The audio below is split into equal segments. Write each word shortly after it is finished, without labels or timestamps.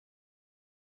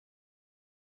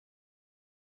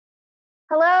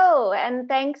Hello, and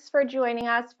thanks for joining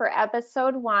us for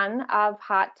episode 1 of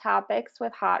Hot Topics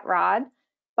with Hot Rod.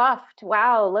 Buffed,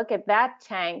 wow, look at that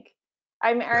tank.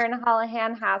 I'm Erin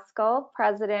Holohan Haskell,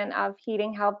 president of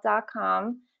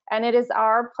heatinghelp.com, and it is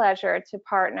our pleasure to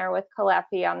partner with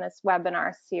Caleffi on this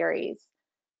webinar series.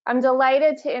 I'm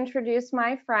delighted to introduce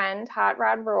my friend, Hot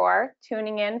Rod Rohr,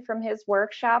 tuning in from his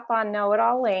workshop on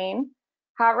Know-It-All Lane.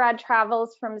 Hot Rod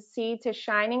travels from sea to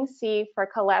shining sea for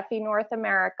Caleffi North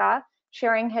America,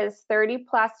 sharing his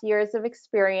 30-plus years of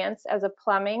experience as a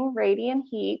plumbing, radiant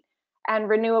heat, and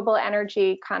renewable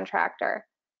energy contractor.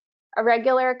 A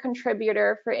regular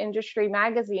contributor for industry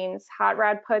magazines, Hot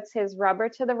Rod puts his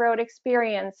rubber-to-the-road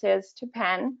experiences to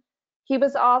pen. He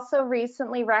was also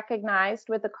recently recognized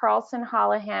with the Carlson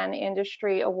Holohan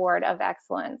Industry Award of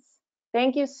Excellence.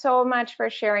 Thank you so much for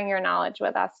sharing your knowledge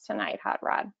with us tonight, Hot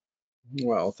Rod.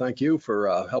 Well, thank you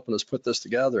for helping us put this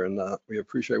together, and we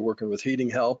appreciate working with Heating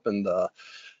Help. And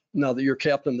now that you're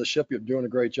captain of the ship, you're doing a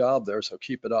great job there, so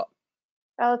keep it up.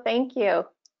 Oh, thank you.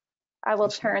 I will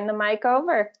turn the mic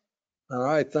over. All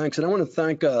right, thanks. And I want to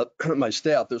thank my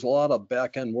staff. There's a lot of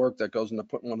back-end work that goes into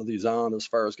putting one of these on, as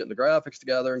far as getting the graphics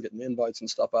together and getting the invites and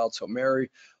stuff out. So Mary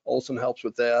Olson helps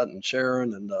with that, and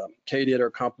Sharon and Katie at our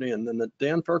company. And then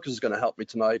Dan Perkins is going to help me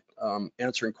tonight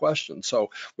answering questions. So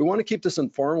we want to keep this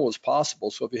informal as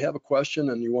possible. So if you have a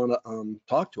question and you want to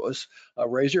talk to us,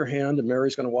 raise your hand, and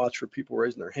Mary's going to watch for people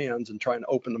raising their hands and try and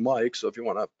open the mic. So if you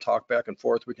want to talk back and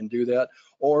forth, we can do that.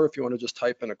 Or if you want to just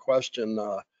type in a question,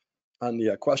 on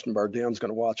the question bar, Dan's going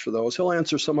to watch for those. He'll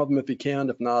answer some of them if he can.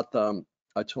 If not,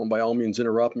 I tell him by all means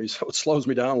interrupt me, so it slows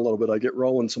me down a little bit. I get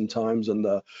rolling sometimes, and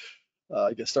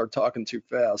I start talking too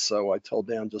fast. So I tell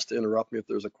Dan just to interrupt me if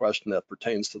there's a question that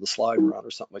pertains to the slide run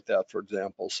or something like that, for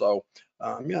example. So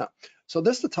yeah. So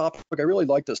this is the topic. I really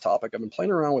like this topic. I've been playing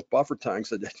around with buffer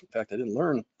tanks. In fact, I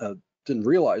didn't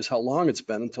realize how long it's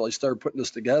been until I started putting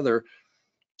this together.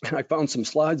 I found some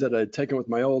slides that I had taken with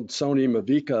my old Sony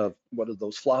Mavica, what are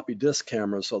those floppy disk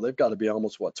cameras? So they've got to be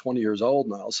almost, 20 years old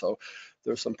now. So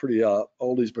there's some pretty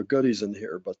oldies but goodies in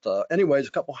here. But anyways,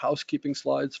 a couple housekeeping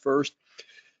slides first.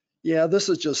 Yeah, this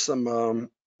is just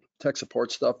some tech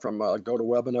support stuff from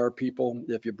GoToWebinar people.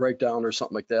 If you break down or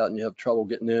something like that and you have trouble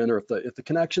getting in, or if the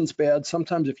connection's bad,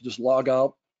 sometimes if you just log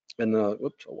out and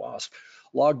whoops, a wasp,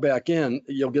 log back in,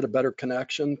 you'll get a better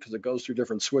connection because it goes through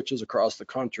different switches across the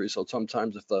country. So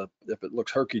sometimes if it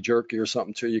looks herky-jerky or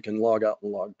something too, you can log out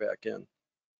and log back in.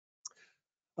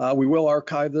 We will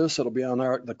archive this. It'll be on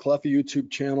the Caleffi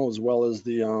YouTube channel, as well as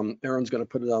the Erin's going to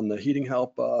put it on the Heating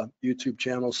Help YouTube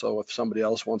channel. So if somebody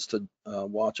else wants to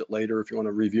watch it later, if you want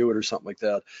to review it or something like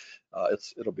that,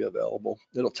 it'll be available.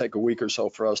 It'll take a week or so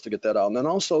for us to get that out. And then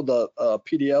also the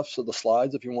PDFs of the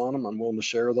slides, if you want them, I'm willing to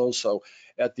share those. So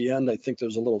at the end, I think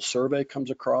there's a little survey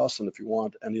comes across, and if you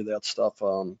want any of that stuff,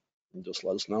 just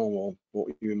let us know, and we'll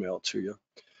email it to you.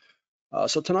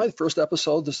 So tonight, first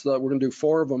episode, we're going to do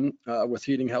 4 of them with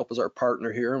Heating Help as our partner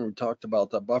here. And we talked about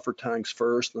the buffer tanks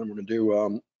first, and then we're going to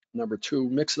do number 2,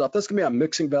 mix it up. That's going to be on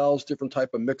mixing valves, different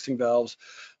type of mixing valves,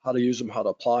 how to use them, how to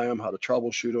apply them, how to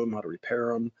troubleshoot them, how to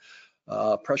repair them.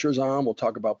 Pressure's on. We'll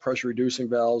talk about pressure reducing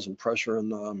valves and pressure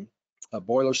in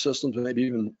boiler systems, and maybe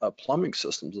even plumbing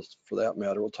systems for that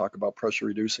matter. We'll talk about pressure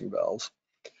reducing valves.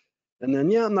 And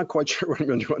then, yeah, I'm not quite sure what I'm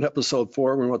going to do in episode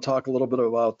 4. We're going to talk a little bit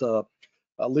about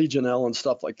Legionella and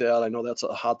stuff like that. I know that's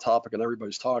a hot topic and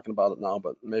everybody's talking about it now,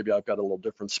 but maybe I've got a little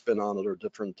different spin on it or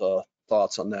different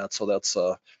thoughts on that. So that's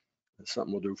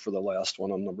something we'll do for the last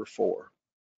one on number 4.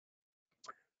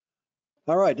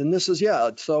 All right, and this is,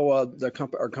 yeah, so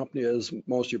our company, as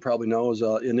most of you probably know, is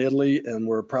in Italy, and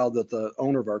we're proud that the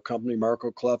owner of our company,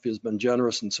 Marco Caleffi, has been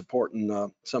generous in supporting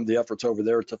some of the efforts over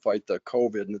there to fight the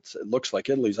COVID, and it looks like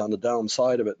Italy's on the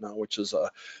downside of it now, which is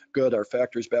good. Our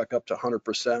factory's back up to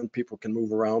 100%. People can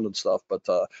move around and stuff, but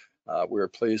we're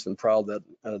pleased and proud that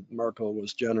Marco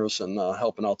was generous in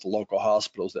helping out the local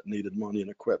hospitals that needed money and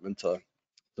equipment to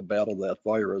battle that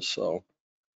virus. So.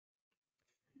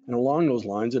 And along those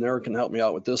lines, and Eric can help me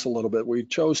out with this a little bit, we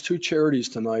chose 2 charities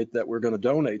tonight that we're going to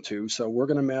donate to. So we're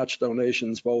going to match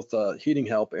donations, both Heating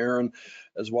Help, Erin,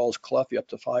 as well as Caleffi, up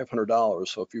to $500.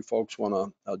 So if you folks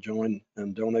want to join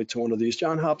and donate to one of these,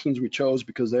 John Hopkins we chose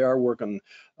because they are working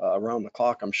around the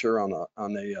clock, I'm sure, on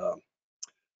the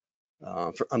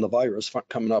virus,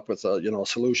 coming up with a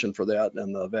solution for that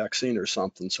and the vaccine or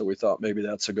something. So we thought maybe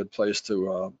that's a good place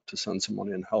to send some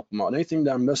money and help them out. Anything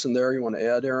that I'm missing there you want to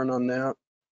add, Erin, on that?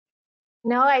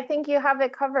 No, I think you have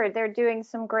it covered. They're doing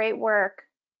some great work,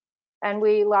 and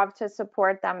we love to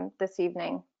support them this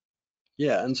evening.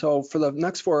 Yeah, and so for the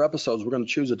next 4 episodes, we're going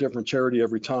to choose a different charity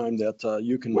every time that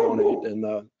you can donate.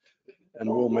 And and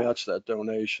we'll match that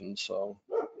donation. So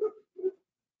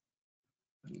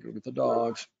go get the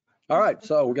dogs. All right,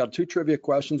 so we got 2 trivia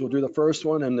questions. We'll do the first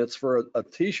one, and it's for a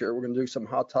t-shirt. We're gonna do some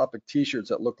Hot Topic t-shirts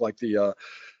that look like the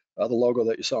logo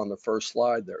that you saw on the first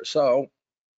slide there. So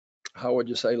how would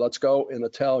you say let's go in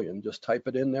Italian? Just type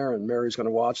it in there, and Mary's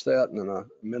gonna watch that, and in a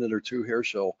minute or two here,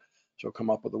 she'll come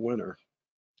up with a winner.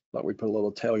 Thought we put a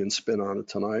little Italian spin on it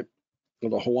tonight. A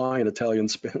little Hawaiian Italian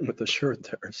spin with the shirt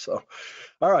there. So,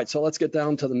 all right, so let's get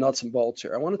down to the nuts and bolts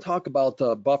here. I want to talk about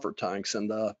buffer tanks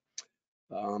and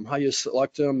how you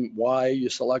select them, why you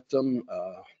select them,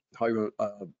 how you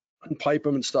unpipe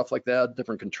them and stuff like that,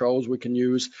 different controls we can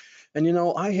use. And you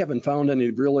know, I haven't found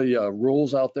any really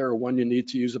rules out there when you need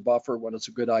to use a buffer, when it's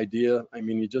a good idea. I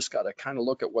mean, you just got to kind of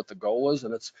look at what the goal is,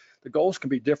 and the goals can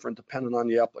be different depending on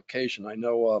the application. I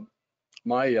know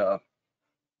my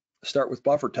start with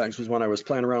buffer tanks was when I was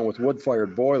playing around with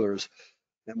wood-fired boilers,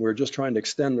 and we were just trying to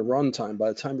extend the runtime. By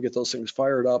the time you get those things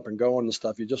fired up and going and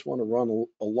stuff, you just want to run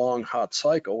a long hot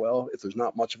cycle. Well, if there's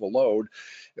not much of a load,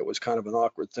 it was kind of an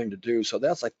awkward thing to do. So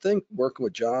that's, I think, working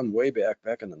with John way back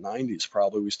in the 90s,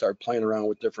 probably, we started playing around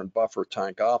with different buffer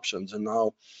tank options. And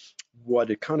now what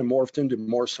it kind of morphed into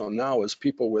more so now is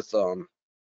people with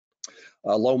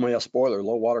low mass boiler,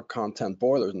 low water content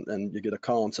boilers, and you get a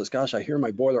call and says, gosh, I hear my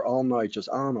boiler all night, just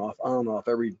on, off,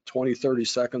 every 20, 30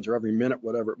 seconds or every minute,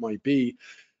 whatever it might be.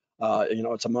 You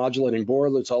know, it's a modulating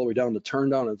boiler. It's all the way down to turn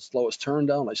down. It's lowest turn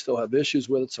down. I still have issues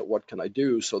with it. So what can I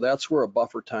do? So that's where a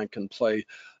buffer tank can play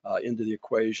into the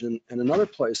equation. And another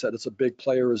place that it's a big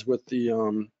player is with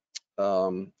the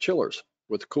chillers,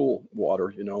 with cool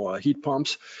water, you know, heat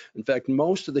pumps. In fact,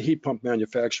 most of the heat pump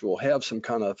manufacturers will have some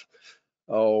kind of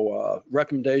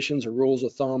recommendations or rules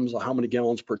of thumbs on how many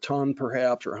gallons per ton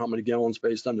perhaps, or how many gallons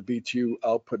based on the BTU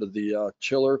output of the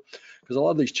chiller. Because a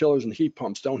lot of these chillers and heat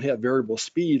pumps don't have variable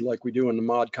speed like we do in the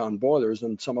ModCon boilers,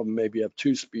 and some of them maybe have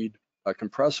 2-speed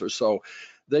compressors. So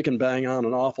they can bang on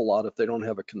an awful lot if they don't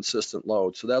have a consistent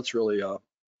load. So that's really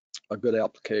a good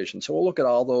application. So we'll look at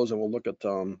all those, and we'll look at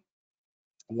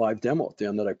live demo at the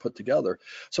end that I put together.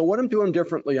 So what I'm doing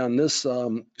differently on this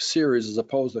series as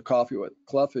opposed to Coffee with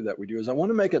Caleffi that we do is I want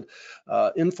to make it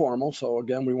informal. So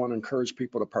again, we want to encourage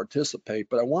people to participate,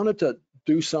 but I wanted to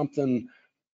do something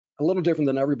a little different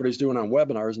than everybody's doing on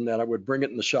webinars, in that I would bring it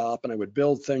in the shop and I would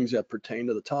build things that pertain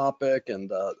to the topic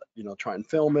and you know, try and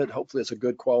film it. Hopefully it's a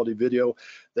good quality video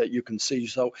that you can see.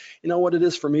 So you know what it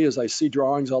is for me is I see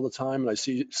drawings all the time, and I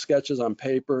see sketches on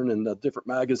paper and in the different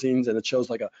magazines, and it shows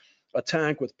like a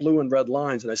tank with blue and red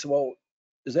lines, and I said, well,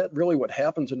 is that really what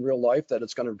happens in real life, that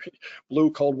it's going to be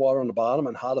blue cold water on the bottom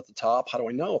and hot at the top? How do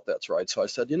I know if that's right? So I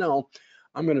said, you know,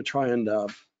 I'm going to try and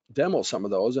demo some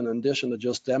of those, and in addition to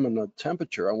just demoing the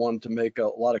temperature, I wanted to make a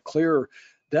lot of clear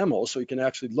demos so you can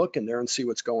actually look in there and see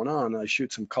what's going on. I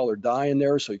shoot some colored dye in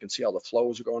there so you can see how the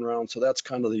flows are going around. So that's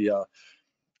kind of the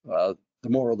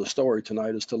moral of the story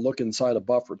tonight, is to look inside a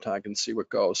buffer tank and see what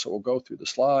goes. So we'll go through the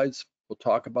slides, we'll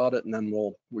talk about it, and then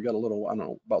we got a little, I don't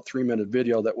know, about 3-minute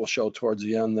video that we'll show towards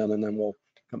the end then, and then we'll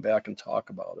come back and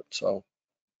talk about it. So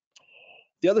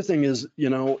the other thing is, you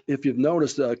know, if you've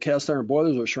noticed, cast iron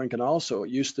boilers are shrinking also.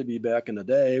 It used to be back in the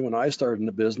day when I started in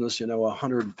the business, you know,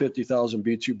 150,000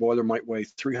 BTU boiler might weigh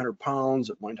 300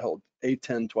 pounds. It might hold 8,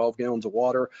 10, 12 gallons of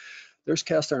water. There's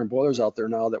cast iron boilers out there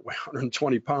now that weigh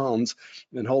 120 pounds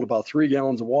and hold about 3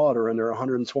 gallons of water, and they're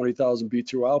 120,000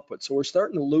 BTU output. So we're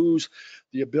starting to lose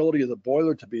the ability of the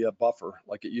boiler to be a buffer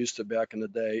like it used to back in the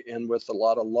day. And with a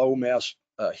lot of low mass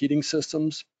heating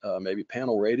systems, maybe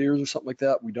panel radiators or something like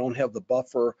that, we don't have the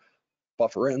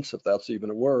bufferance, if that's even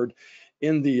a word,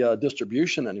 in the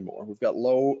distribution anymore. We've got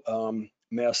low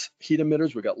mass heat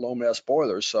emitters, we've got low mass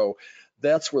boilers. So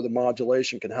that's where the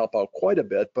modulation can help out quite a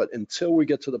bit. But until we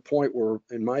get to the point where,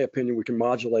 in my opinion, we can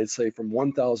modulate, say, from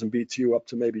 1,000 BTU up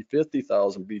to maybe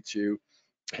 50,000 BTU,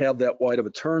 have that wide of a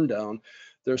turn down,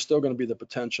 there's still going to be the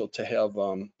potential to have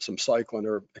some cycling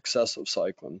or excessive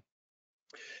cycling.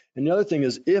 And the other thing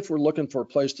is, if we're looking for a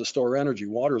place to store energy,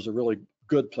 water is a really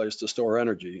good place to store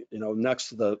energy. You know, next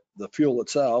to the fuel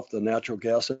itself, the natural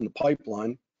gas in the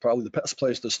pipeline, probably the best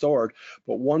place to store it.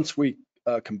 But once we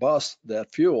combust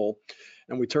that fuel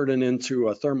and we turn it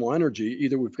into thermal energy,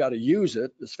 either we've got to use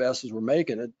it as fast as we're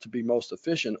making it to be most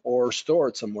efficient, or store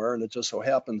it somewhere. And it just so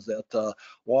happens that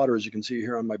water, as you can see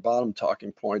here on my bottom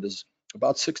talking point, is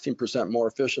about 16% more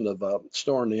efficient of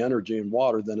storing the energy in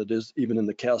water than it is even in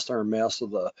the cast iron mass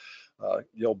of the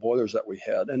old boilers that we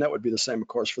had. And that would be the same, of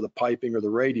course, for the piping or the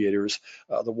radiators.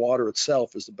 The water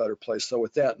itself is the better place. So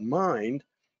with that in mind,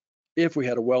 if we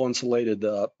had a well-insulated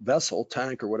vessel,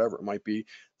 tank, or whatever it might be,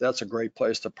 that's a great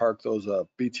place to park those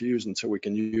BTUs until we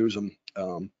can use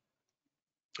them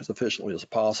as efficiently as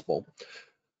possible.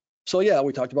 So yeah,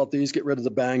 we talked about these, get rid of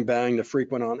the bang bang, the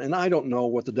frequent on, and I don't know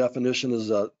what the definition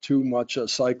is, too much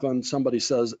cycling. Somebody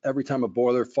says every time a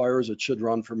boiler fires, it should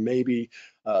run for maybe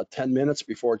 10 minutes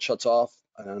before it shuts off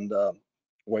and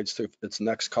waits to its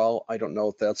next call. I don't know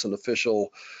if that's an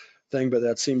official thing, but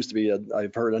that seems to be,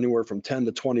 I've heard anywhere from 10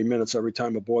 to 20 minutes every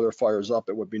time a boiler fires up.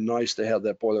 It would be nice to have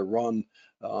that boiler run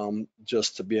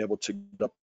just to be able to get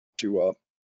up to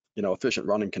efficient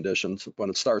running conditions. When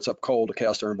it starts up cold, a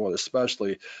cast iron boiler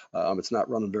especially, it's not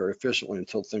running very efficiently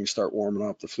until things start warming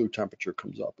up, the flue temperature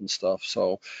comes up and stuff.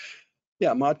 So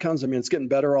yeah, mod cons, I mean, it's getting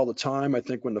better all the time. I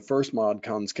think when the first mod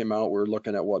cons came out, we were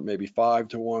looking at what, maybe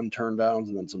 5-to-1 turn downs,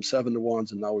 and then some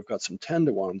 7-to-1s, and now we've got some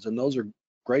 10-to-1s, and those are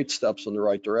great steps in the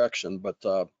right direction. But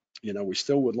we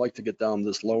still would like to get down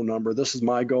this low number. This is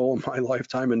my goal in my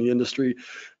lifetime in the industry.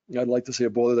 I'd like to see a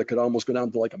boiler that could almost go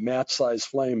down to like a match size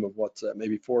flame of what's that,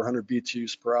 maybe 400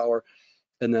 BTUs per hour,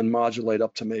 and then modulate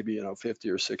up to maybe 50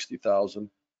 or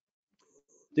 60,000.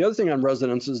 The other thing on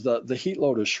residence is the heat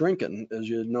load is shrinking. As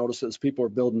you notice, as people are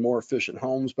building more efficient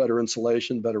homes, better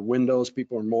insulation, better windows,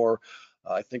 people are more,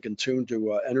 I think, in tune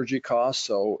to energy costs.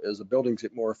 So as the buildings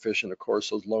get more efficient, of course,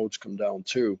 those loads come down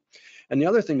too. And the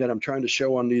other thing that I'm trying to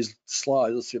show on these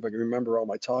slides, let's see if I can remember all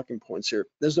my talking points here,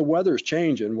 is the weather's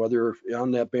changing, whether you're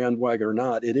on that bandwagon or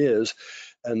not, it is.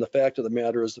 And the fact of the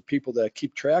matter is the people that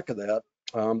keep track of that,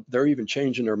 they're even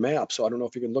changing their maps. So I don't know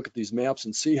if you can look at these maps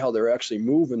and see how they're actually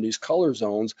moving these color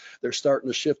zones. They're starting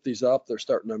to shift these up. They're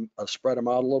starting to spread them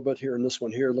out a little bit here. And this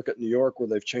one here, look at New York, where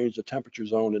they've changed the temperature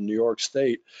zone in New York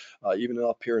State, even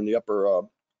up here in the upper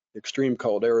extreme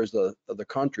cold areas of the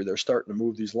country. They're starting to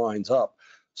move these lines up.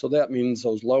 So that means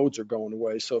those loads are going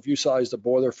away. So if you sized a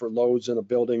boiler for loads in a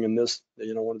building in this,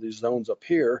 one of these zones up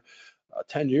here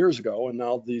 10 years ago, and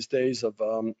now these days of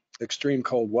extreme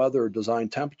cold weather, design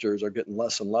temperatures are getting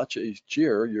less and less each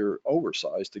year, you're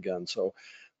oversized again. So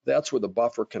that's where the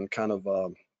buffer can kind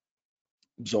of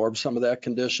absorb some of that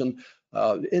condition.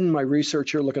 In my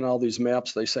research here, looking at all these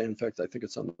maps, they say, in fact, I think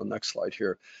it's on the next slide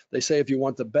here, they say if you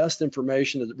want the best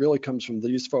information, it really comes from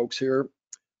these folks here.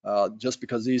 Just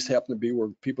because these happen to be where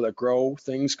people that grow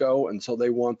things go, and so they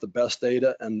want the best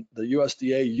data, and the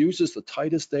USDA uses the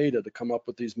tightest data to come up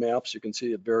with these maps. You can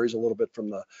see it varies a little bit from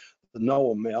the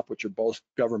NOAA map, which are both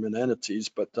government entities,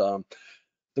 but the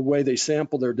way they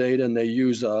sample their data, and they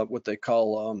use what they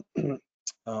call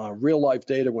real life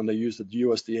data when they use the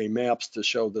USDA maps to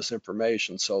show this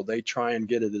information. So they try and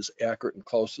get it as accurate and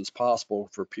close as possible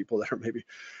for people that are maybe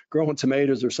growing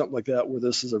tomatoes or something like that, where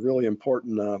this is a really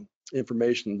important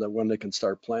information that when they can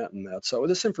start planting that. So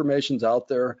this information's out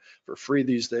there for free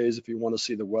these days if you want to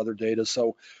see the weather data.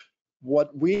 So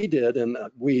what we did, and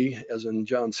we, as in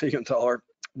John Siegenthaler,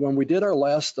 when we did our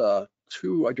last 2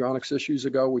 hydronics issues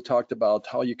ago, we talked about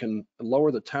how you can lower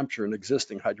the temperature in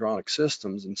existing hydronic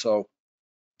systems. And so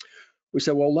we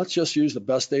said, well, let's just use the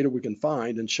best data we can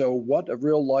find and show what a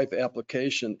real life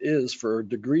application is for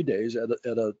degree days at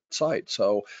a site.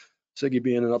 So Siggy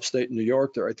being in upstate New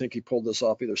York there, I think he pulled this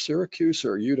off either Syracuse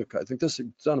or Utica. I think this is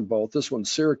done in both. This one's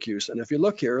Syracuse. And if you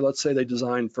look here, let's say they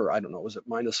designed for, I don't know, was it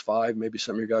 -5? Maybe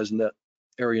some of you guys in that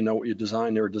area know what you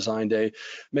designed there, design day.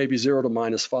 Maybe 0 to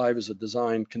 -5 is a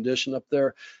design condition up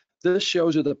there. This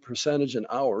shows you the percentage in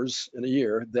hours in a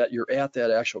year that you're at that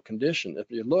actual condition.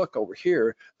 If you look over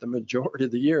here, the majority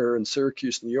of the year in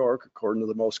Syracuse, New York, according to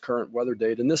the most current weather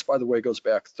data, and this, by the way, goes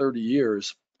back 30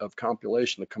 years of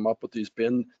compilation to come up with these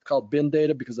called bin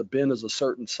data, because a bin is a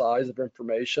certain size of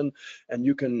information, and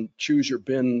you can choose your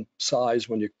bin size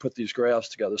when you put these graphs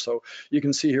together. So you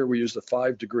can see here we used a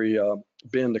 5-degree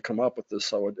bin to come up with this,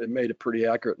 so it made it pretty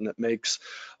accurate, and it makes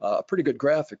a pretty good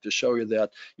graphic to show you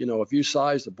that, if you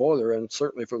size the boiler, and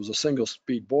certainly if it was a single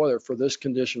speed boiler for this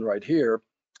condition right here,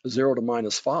 0 to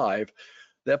 -5,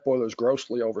 that boiler is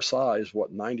grossly oversized,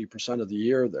 90% of the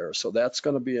year there. So that's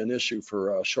going to be an issue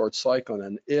for short cycling.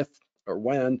 And if or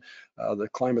when the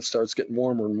climate starts getting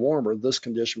warmer and warmer, this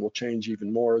condition will change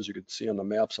even more, as you could see on the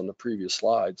maps on the previous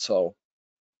slide. So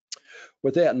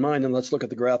with that in mind, and let's look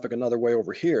at the graphic another way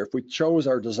over here. If we chose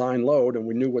our design load and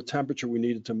we knew what temperature we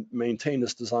needed to maintain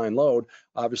this design load,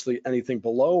 obviously anything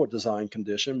below a design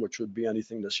condition, which would be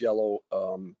anything this yellow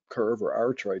curve or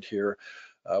arch right here,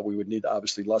 we would need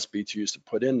obviously less BTUs to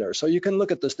put in there. So you can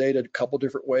look at this data a couple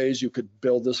different ways. You could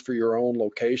build this for your own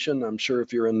location. I'm sure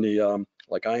if you're in the,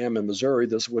 like I am in Missouri,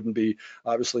 this wouldn't be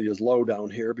obviously as low down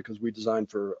here because we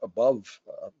designed for above,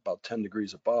 about 10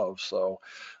 degrees above. So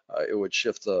it would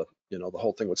shift the you know, the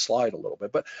whole thing would slide a little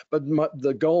bit. But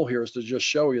the goal here is to just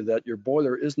show you that your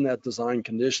boiler isn't at design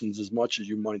conditions as much as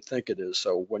you might think it is.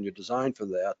 So when you design for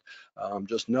that,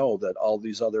 just know that all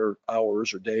these other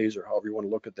hours or days or however you want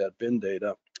to look at that bin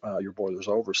data, your boiler's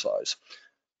oversized.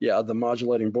 Yeah, the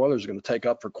modulating boilers are going to take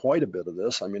up for quite a bit of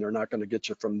this. I mean, they're not going to get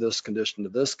you from this condition to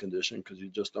this condition because you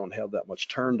just don't have that much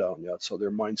turn down yet. So there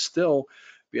might still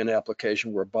be an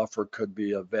application where a buffer could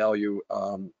be of value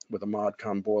with a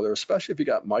ModCon boiler, especially if you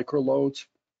got micro loads.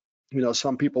 You know,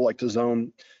 some people like to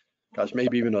zone, gosh,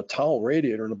 maybe even a towel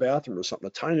radiator in a bathroom or something, a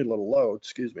tiny little load,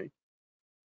 excuse me.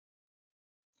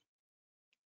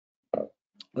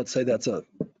 Let's say that's a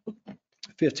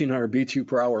 1,500 BTU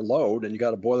per hour load, and you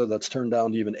got a boiler that's turned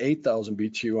down to even 8,000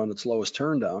 BTU on its lowest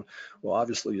turn down. Well,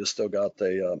 obviously you still got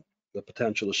the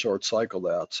potential to short cycle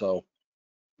that. So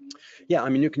yeah, I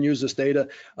mean, you can use this data.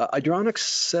 Hydronic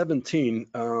 17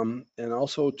 and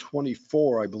also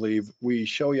 24, I believe, we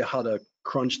show you how to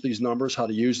crunch these numbers, how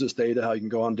to use this data, how you can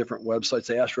go on different websites.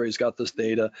 ASHRAE's got this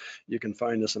data. You can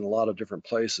find this in a lot of different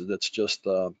places. It's just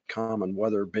common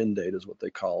weather bin data is what they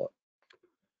call it.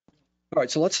 All right,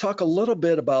 so let's talk a little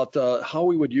bit about how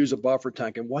we would use a buffer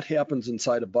tank and what happens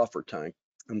inside a buffer tank.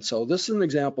 And so this is an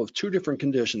example of two different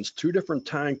conditions, two different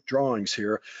tank drawings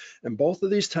here. And both of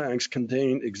these tanks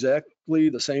contain exactly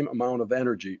the same amount of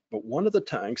energy, but one of the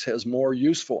tanks has more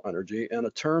useful energy, and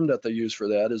a term that they use for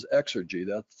that is exergy.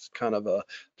 That's kind of a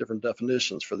different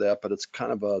definitions for that, but it's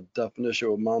kind of a definition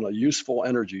of amount of useful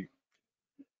energy.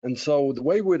 And so the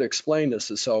way we'd explain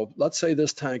this is, so let's say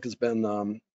this tank has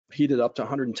been heated up to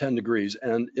 110 degrees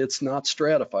and it's not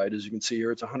stratified. As you can see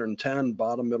here, it's 110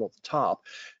 bottom, middle, at the top.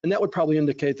 And that would probably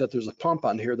indicate that there's a pump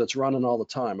on here that's running all the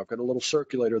time. I've got a little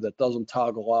circulator that doesn't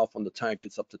toggle off when the tank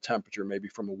gets up to temperature, maybe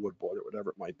from a wood boiler, whatever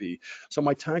it might be. So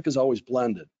my tank is always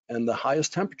blended. And the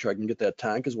highest temperature I can get that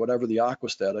tank is whatever the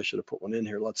aquastat, I should have put one in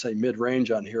here. Let's say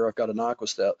mid-range on here, I've got an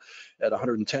aquastat at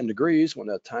 110 degrees. When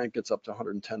that tank gets up to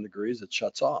 110 degrees, it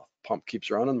shuts off. Pump keeps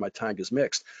running, my tank is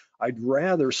mixed. I'd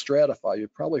rather stratify.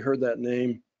 You've probably heard that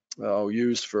name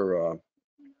used for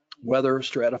weather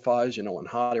stratifies, you know, when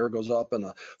hot air goes up in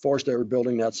a forced air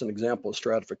building, that's an example of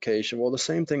stratification. Well, the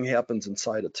same thing happens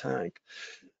inside a tank.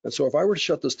 And so if I were to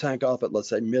shut this tank off at, let's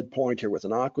say, midpoint here with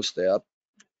an aquastat,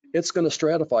 it's going to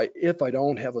stratify if I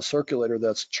don't have a circulator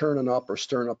that's churning up or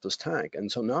stirring up this tank. And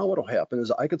so now what'll happen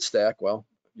is I could stack, well,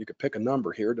 you could pick a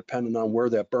number here depending on where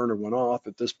that burner went off.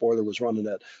 If this boiler was running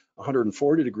at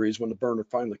 140 degrees when the burner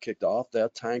finally kicked off,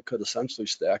 that tank could essentially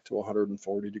stack to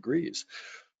 140 degrees.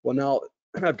 Well, now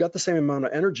I've got the same amount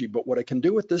of energy, but what I can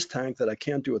do with this tank that I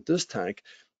can't do with this tank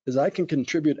is I can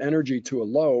contribute energy to a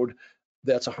load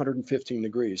that's 115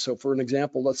 degrees. So for an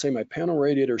example, let's say my panel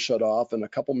radiator shut off and a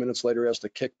couple minutes later it has to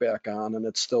kick back on and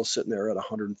it's still sitting there at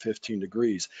 115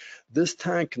 degrees. This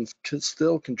tank can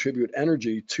still contribute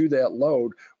energy to that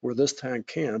load where this tank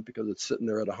can't because it's sitting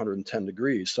there at 110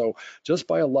 degrees. So just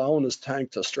by allowing this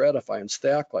tank to stratify and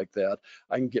stack like that,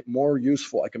 I can get more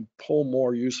useful, I can pull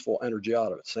more useful energy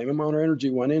out of it. Same amount of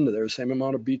energy went into there, same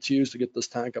amount of BTUs to get this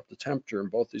tank up to temperature in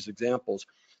both these examples,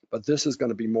 but this is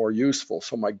going to be more useful.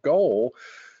 So my goal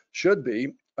should be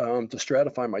to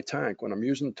stratify my tank. When I'm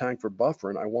using the tank for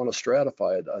buffering, I want to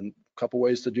stratify it. And a couple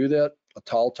ways to do that. A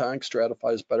tall tank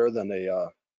stratifies better than a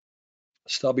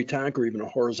stubby tank or even a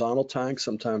horizontal tank.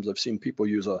 Sometimes I've seen people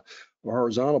use a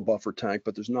horizontal buffer tank,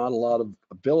 but there's not a lot of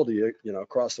ability, you know,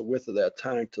 across the width of that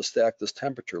tank to stack this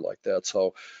temperature like that.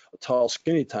 So a tall,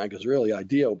 skinny tank is really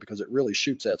ideal because it really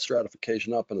shoots that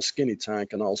stratification up in a skinny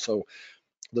tank. And also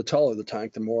the taller the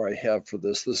tank, the more I have for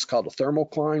this. This is called a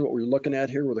thermocline, what we're looking at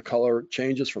here, where the color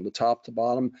changes from the top to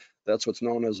bottom. That's what's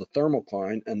known as a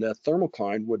thermocline, and that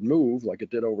thermocline would move like it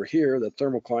did over here. That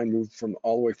thermocline moved from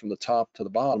all the way from the top to the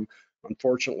bottom.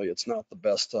 Unfortunately, it's not the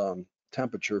best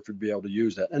temperature if you'd be able to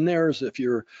use that. And there's, if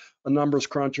you're a numbers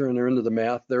cruncher and they're into the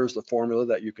math, there's the formula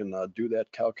that you can do that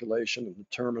calculation and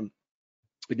determine,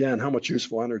 again, how much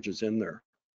useful energy is in there.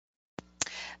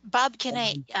 Bob, can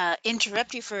I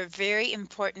interrupt you for a very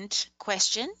important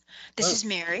question? This is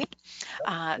Mary.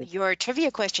 Your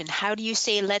trivia question, how do you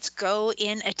say let's go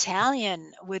in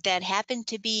Italian? Would that happen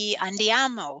to be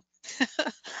andiamo?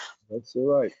 That's all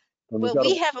right. Well,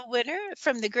 we have a winner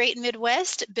from the Great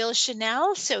Midwest, Bill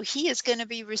Chanel. So he is going to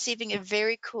be receiving a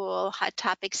very cool Hot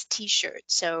Topics t-shirt.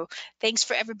 So thanks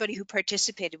for everybody who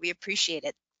participated. We appreciate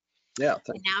it. Yeah.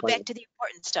 And now back to the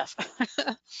important stuff.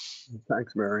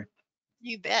 Thanks, Mary.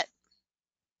 You bet.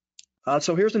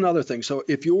 So here's another thing. So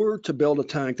if you were to build a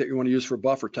tank that you want to use for a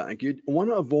buffer tank, you'd want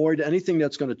to avoid anything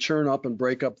that's going to churn up and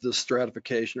break up this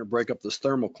stratification or break up this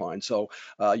thermocline. So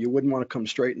you wouldn't want to come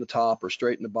straight in the top or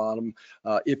straight in the bottom.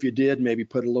 If you did, maybe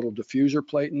put a little diffuser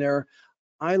plate in there.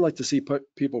 I like to see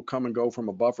people come and go from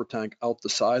a buffer tank out the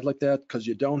side like that, because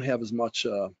you don't have as much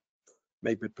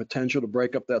maybe potential to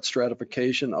break up that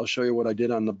stratification. I'll show you what I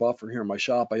did on the buffer here in my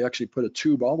shop. I actually put a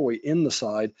tube all the way in the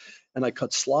side, and I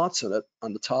cut slots in it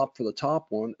on the top for the top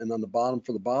one and on the bottom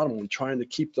for the bottom one, trying to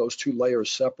keep those two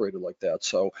layers separated like that.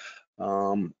 So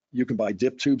you can buy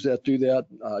dip tubes that do that.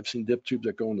 I've seen dip tubes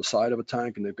that go in the side of a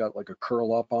tank and they've got like a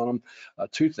curl up on them.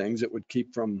 Two things, it would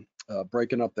keep from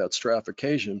breaking up that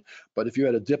stratification. But if you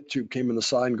had a dip tube came in the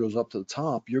side and goes up to the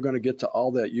top, you're going to get to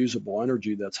all that usable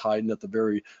energy that's hiding at the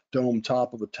very dome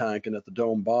top of a tank and at the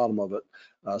dome bottom of it.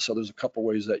 So there's a couple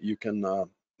ways that you can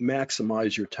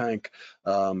maximize your tank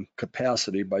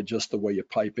capacity by just the way you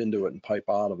pipe into it and pipe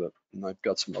out of it. And I've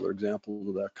got some other examples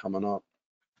of that coming up.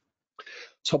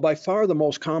 So by far the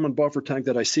most common buffer tank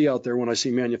that I see out there when I see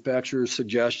manufacturers'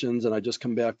 suggestions, and I just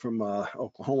come back from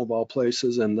Oklahoma of all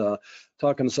places, and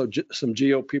talking to some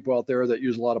geo people out there that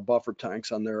use a lot of buffer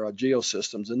tanks on their geo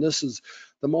systems. And this is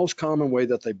the most common way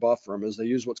that they buffer them, is they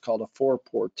use what's called a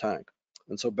 4-port tank.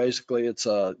 And so basically it's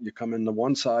you come in the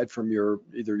one side from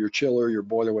either your chiller, your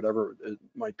boiler, whatever it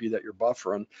might be that you're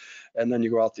buffering, and then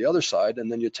you go out the other side,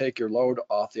 and then you take your load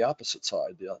off the opposite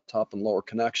side, the top and lower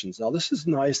connections. Now this is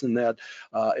nice in that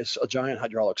it's a giant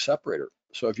hydraulic separator.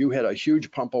 So if you had a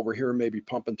huge pump over here, maybe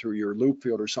pumping through your loop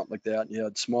field or something like that, and you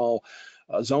had small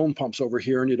zone pumps over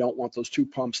here, and you don't want those two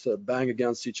pumps to bang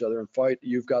against each other and fight,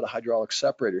 you've got a hydraulic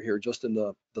separator here just in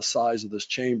the size of this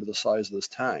chamber, the size of this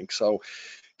tank. So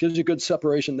gives you good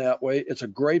separation that way. It's a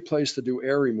great place to do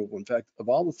air removal. In fact, of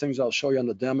all the things I'll show you on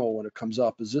the demo when it comes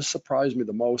up, is this surprised me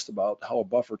the most about how a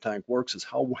buffer tank works, is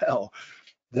how well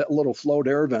that little float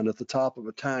air vent at the top of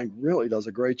a tank really does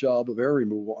a great job of air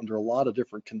removal under a lot of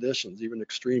different conditions, even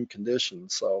extreme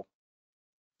conditions. So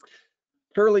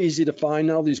fairly easy to find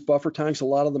now, these buffer tanks. A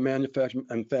lot of the manufacturers,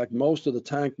 in fact, most of the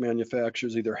tank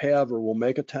manufacturers either have or will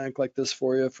make a tank like this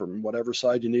for you from whatever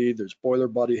side you need. There's Boiler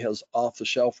Buddy has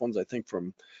off-the-shelf ones, I think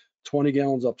from 20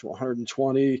 gallons up to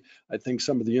 120. I think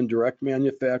some of the indirect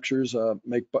manufacturers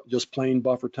make just plain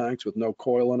buffer tanks with no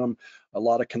coil in them. A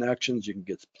lot of connections. You can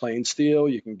get plain steel,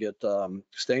 you can get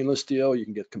stainless steel, you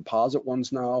can get composite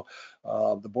ones now.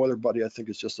 The Boiler Buddy, I think,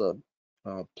 is just a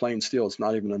plain steel. It's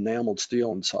not even enameled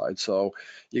steel inside. So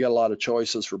you got a lot of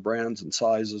choices for brands and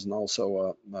sizes, and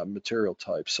also material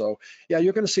types. So yeah,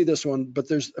 you're going to see this one, but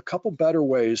there's a couple better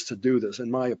ways to do this,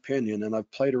 in my opinion. And I've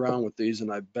played around with these,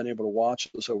 and I've been able to watch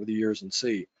this over the years and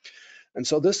see. And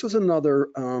so this was another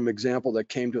example that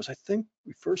came to us. I think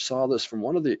we first saw this from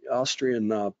one of the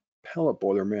Austrian pellet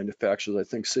boiler manufacturers. I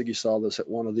think Siggy saw this at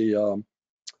one of the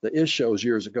IS shows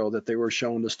years ago, that they were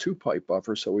showing this 2-pipe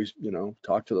buffer. So we,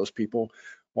 talked to those people.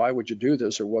 Why would you do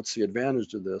this, or what's the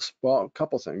advantage of this? Well, a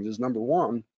couple things is, number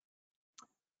one,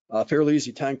 a fairly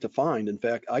easy tank to find. In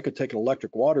fact, I could take an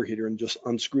electric water heater and just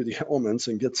unscrew the elements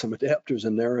and get some adapters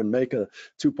in there and make a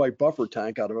 2-pipe buffer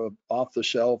tank out of an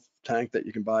off-the-shelf tank that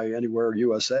you can buy anywhere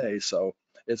USA. So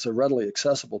it's a readily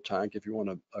accessible tank if you want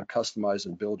to customize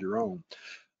and build your own.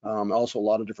 Also, a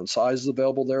lot of different sizes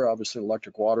available there. Obviously,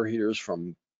 electric water heaters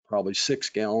from probably 6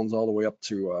 gallons all the way up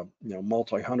to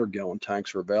multi-100-gallon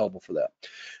tanks are available for that.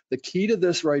 The key to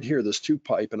this right here, this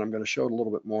 2-pipe, and I'm going to show it a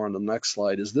little bit more on the next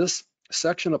slide, is this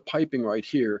section of piping right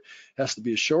here has to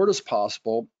be as short as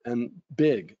possible and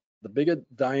big. The bigger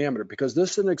diameter, because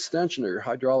this is an extension of your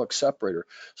hydraulic separator.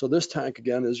 So this tank,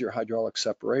 again, is your hydraulic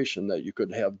separation, that you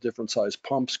could have different size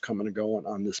pumps coming and going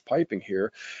on this piping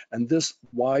here. And this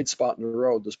wide spot in the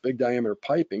road, this big diameter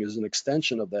piping, is an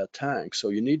extension of that tank. So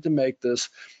you need to make this,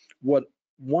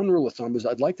 one rule of thumb is,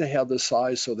 I'd like to have this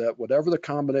size so that whatever the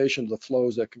combination of the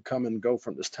flows that can come and go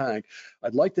from this tank,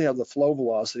 I'd like to have the flow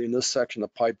velocity in this section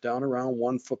of pipe down around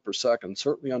 1 foot per second,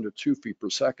 certainly under 2 feet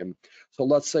per second. So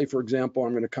let's say, for example,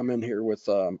 I'm going to come in here with,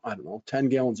 10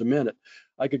 gallons a minute.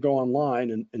 I could go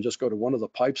online and just go to one of the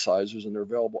pipe sizers, and they're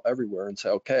available everywhere, and say,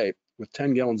 okay, with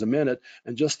 10 gallons a minute,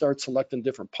 and just start selecting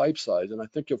different pipe size. And I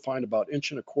think you'll find about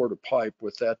 1.25 inch pipe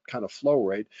with that kind of flow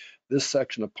rate. This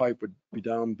section of pipe would be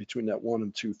down between that 1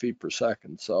 and 2 feet per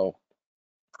second. So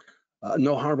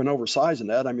no harm in oversizing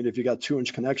that. I mean, if you got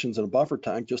 2-inch connections in a buffer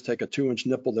tank, just take a 2-inch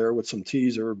nipple there with some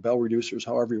T's or bell reducers,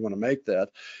 however you want to make that,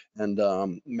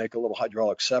 and make a little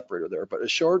hydraulic separator there. But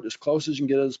as short, as close as you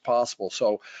can get as possible.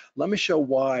 So let me show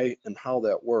why and how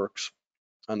that works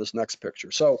on this next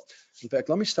picture. So in fact,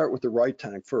 let me start with the right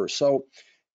tank first. So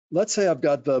let's say I've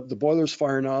got the boiler's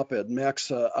firing up at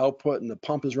max output, and the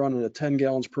pump is running at 10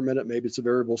 gallons per minute. Maybe it's a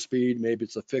variable speed, maybe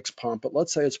it's a fixed pump, but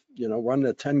let's say it's running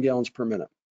at 10 gallons per minute.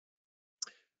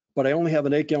 but I only have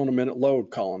an 8 gallon a minute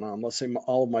load calling on. Let's say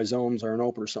all of my zones are in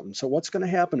open or something. So what's going to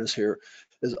happen is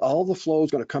all the flow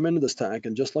is going to come into this tank,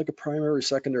 and just like a primary,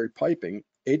 secondary piping,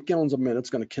 8 gallons a minute is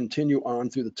going to continue on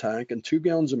through the tank, and 2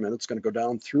 gallons a minute is going to go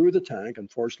down through the tank,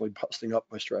 unfortunately busting up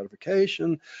my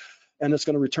stratification, and it's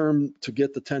going to return to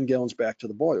get the 10 gallons back to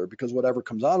the boiler, because whatever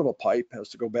comes out of a pipe has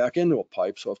to go back into a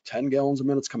pipe. So if 10 gallons a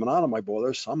minute is coming out of my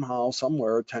boiler, somehow,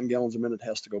 somewhere, 10 gallons a minute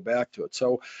has to go back to it.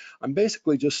 So I'm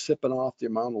basically just sipping off the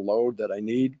amount of load that I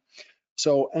need.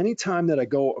 So anytime that I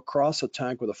go across a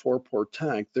tank with a 4-port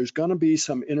tank, there's going to be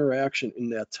some interaction in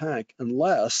that tank,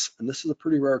 unless, and this is a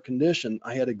pretty rare condition,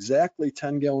 I had exactly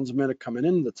 10 gallons a minute coming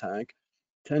into the tank,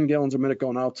 10 gallons a minute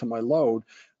going out to my load.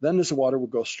 Then this water will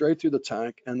go straight through the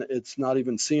tank, and it's not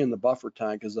even seeing the buffer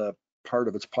tank as a part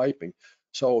of its piping.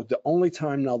 So the only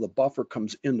time now the buffer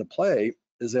comes into play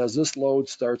is as this load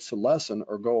starts to lessen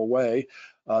or go away.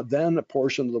 Then a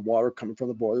portion of the water coming from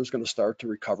the boiler is going to start to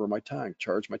recover my tank,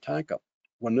 charge my tank up.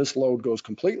 When this load goes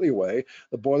completely away,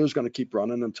 the boiler is going to keep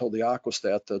running until the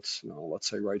aquastat that's, let's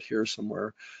say right here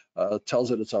somewhere,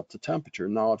 tells it it's up to temperature.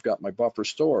 Now I've got my buffer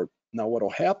stored. Now what will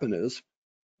happen is,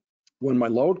 when my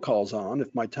load calls on,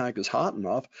 if my tank is hot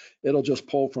enough, it'll just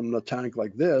pull from the tank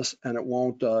like this, and it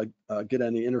won't get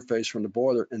any interface from the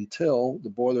boiler until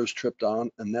the boiler is tripped on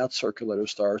and that circulator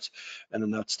starts, and then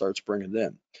that starts bringing it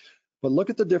in. But look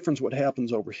at the difference what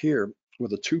happens over here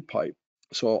with a 2-pipe.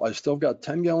 So I still got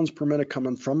 10 gallons per minute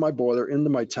coming from my boiler into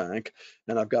my tank,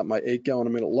 and I've got my 8 gallon a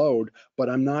minute load, but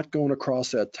I'm not going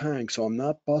across that tank, so I'm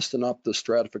not busting up the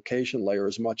stratification layer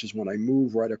as much as when I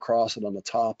move right across it on the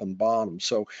top and bottom.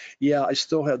 So yeah, I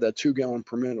still have that 2 gallon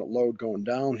per minute load going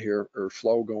down here, or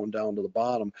flow going down to the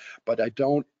bottom, but I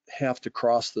don't have to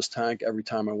cross this tank every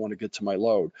time I want to get to my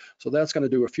load. So that's going to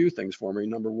do a few things for me.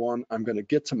 Number one, I'm going to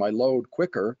get to my load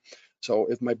quicker. So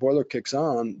if my boiler kicks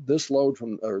on, this load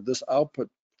this output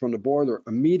from the boiler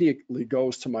immediately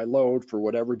goes to my load for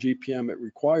whatever GPM it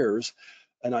requires,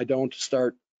 and I don't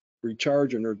start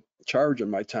recharging or charging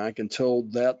my tank until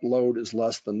that load is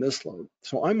less than this load.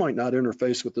 So I might not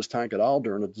interface with this tank at all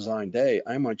during a design day.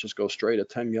 I might just go straight at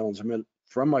 10 gallons a minute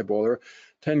from my boiler,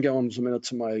 10 gallons a minute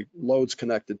to my loads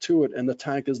connected to it, and the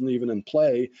tank isn't even in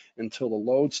play until the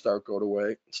loads start going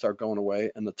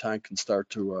away, and the tank can start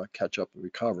to catch up and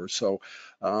recover. So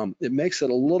it makes it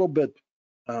a little bit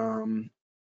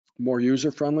more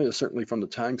user-friendly, certainly from the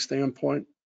tank standpoint.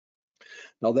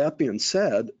 Now that being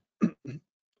said,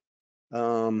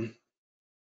 yeah,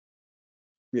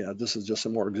 this is just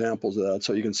some more examples of that.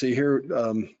 So you can see here,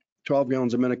 12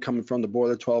 gallons a minute coming from the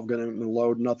boiler, 12 gallon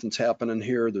load, nothing's happening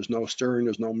here. There's no stirring,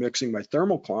 there's no mixing. My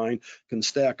thermocline can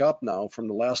stack up now from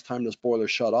the last time this boiler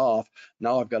shut off.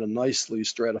 Now I've got a nicely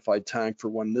stratified tank for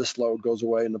when this load goes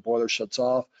away and the boiler shuts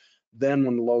off. Then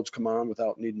when the loads come on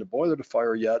without needing the boiler to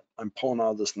fire yet, I'm pulling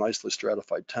out of this nicely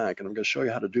stratified tank. And I'm going to show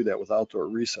you how to do that with outdoor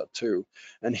reset too.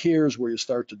 And here's where you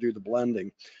start to do the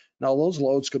blending. Now those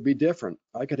loads could be different.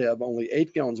 I could have only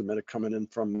 8 gallons a minute coming in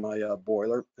from my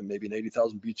boiler, and maybe an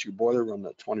 80,000 BTU boiler running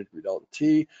at 20-degree delta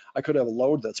T. I could have a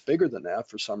load that's bigger than that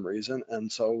for some reason,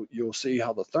 and so you'll see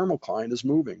how the thermocline is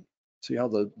moving. See how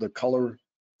the color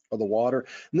of the water.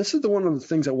 And this is one of the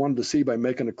things I wanted to see by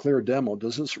making a clear demo.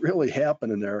 Does this really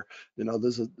happen in there?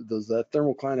 Does that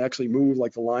thermocline actually move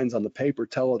like the lines on the paper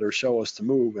tell it or show us to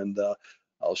move? And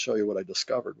I'll show you what I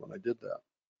discovered when I did that.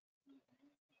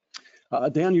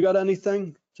 Dan, you got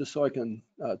anything? Just so I can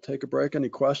take a break. Any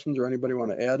questions, or anybody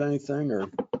want to add anything?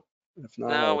 Or if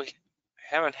not, no, we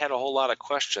haven't had a whole lot of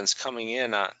questions coming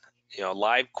in on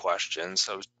live questions.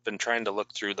 I've been trying to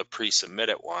look through the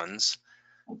pre-submitted ones,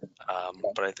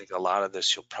 but I think a lot of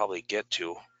this you'll probably get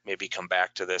to. Maybe come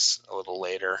back to this a little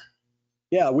later.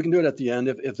 Yeah, we can do it at the end.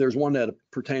 If there's one that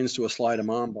pertains to a slide I'm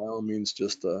on, by all means,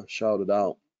 just shout it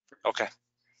out. Okay.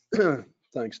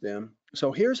 Thanks, Dan.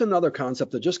 So here's another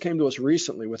concept that just came to us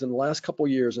recently within the last couple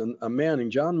of years. And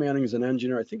John Manning is an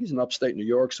engineer. I think he's in upstate New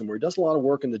York somewhere. He does a lot of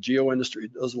work in the geo industry. He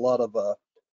does a lot of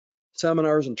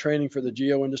seminars and training for the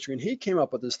geo industry. And he came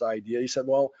up with this idea. He said,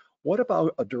 well, what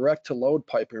about a direct to load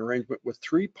piping arrangement with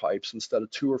 3 pipes instead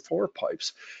of 2 or 4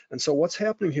 pipes? And so what's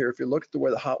happening here, if you look at the way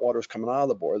the hot water is coming out of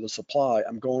the boiler, the supply,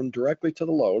 I'm going directly to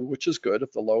the load, which is good.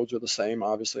 If the loads are the same,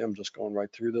 obviously I'm just going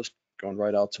right through this, going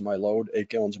right out to my load, 8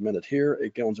 gallons a minute here,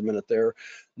 8 gallons a minute there,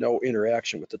 no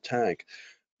interaction with the tank.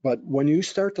 But when you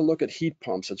start to look at heat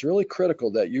pumps, it's really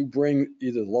critical that you bring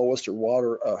either the lowest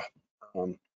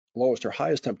or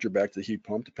highest temperature back to the heat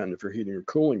pump, depending if you're heating or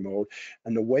cooling mode.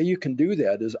 And the way you can do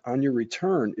that is on your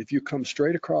return, if you come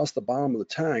straight across the bottom of the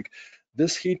tank,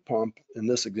 this heat pump, in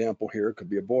this example here, it could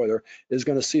be a boiler, is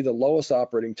going to see the lowest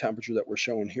operating temperature that we're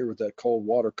showing here with that cold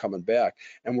water coming back.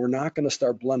 And we're not going to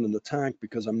start blending the tank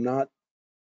because I'm not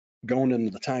going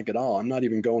into the tank at all. I'm not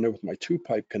even going in with my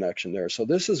 2-pipe connection there. So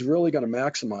this is really going to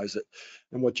maximize it.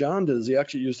 And what John did is he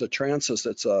actually used a Transys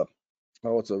that's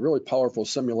it's a really powerful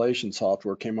simulation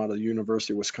software, came out of the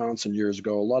University of Wisconsin years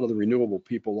ago. A lot of the renewable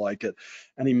people like it.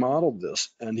 And he modeled this,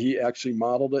 and he actually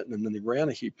modeled it, and then he ran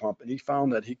a heat pump, and he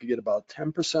found that he could get about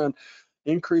 10%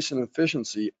 increase in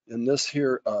efficiency in this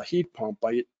here heat pump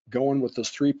by going with this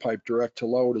 3-pipe direct to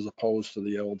load as opposed to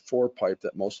the old 4-pipe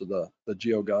that most of the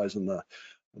geo guys and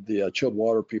the chilled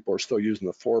water people are still using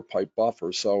the 4-pipe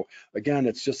buffer. So again,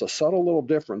 it's just a subtle little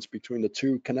difference between the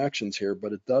two connections here,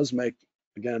 but it does make,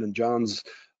 again, in John's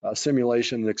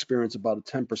simulation and experience, about a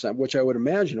 10%, which I would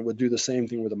imagine it would do the same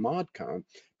thing with a ModCon.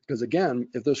 Because again,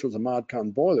 if this was a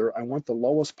ModCon boiler, I want the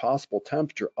lowest possible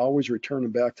temperature, always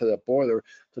returning back to that boiler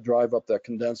to drive up that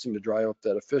condensing, to drive up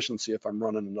that efficiency if I'm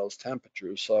running in those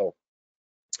temperatures. So,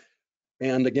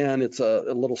 and again, it's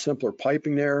a little simpler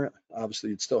piping there.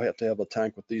 Obviously, you'd still have to have a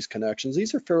tank with these connections.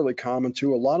 These are fairly common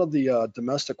too. A lot of the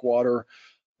domestic water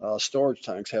storage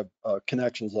tanks have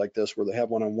connections like this, where they have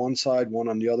one on one side, one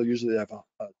on the other. Usually they have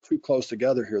two close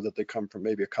together here that they come from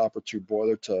maybe a copper tube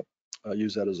boiler to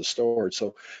use that as a storage.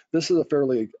 So this is a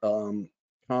fairly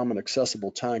common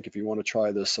accessible tank if you want to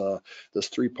try this this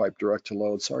 3-pipe direct to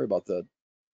load. Sorry about that.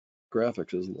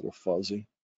 Graphics is a little fuzzy.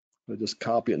 I just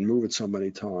copy it and move it so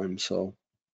many times. So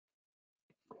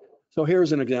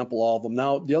here's an example of all of them.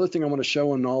 Now, the other thing I want to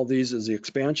show in all these is the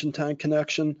expansion tank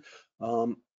connection.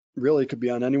 Really, it could be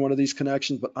on any one of these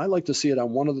connections, but I like to see it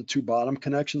on one of the 2 bottom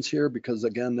connections here, because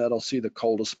again, that'll see the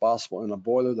coldest possible in a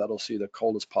boiler. That'll see the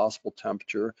coldest possible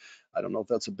temperature. I don't know if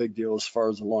that's a big deal as far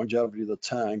as the longevity of the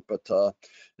tank, but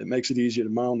it makes it easier to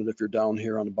mount it if you're down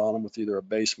here on the bottom with either a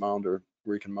base mount or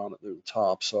where you can mount it through the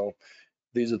top. So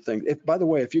these are things. By the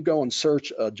way, if you go and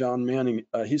search John Manning,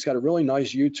 he's got a really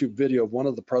nice YouTube video of one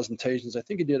of the presentations. I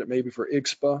think he did it maybe for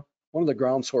IGSPA. One of the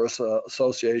ground source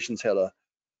associations had a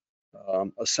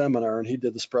seminar, and he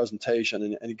did this presentation,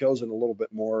 and he goes in a little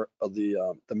bit more of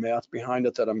the math behind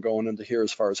it that I'm going into here,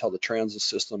 as far as how the transit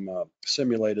system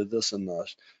simulated this and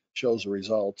shows the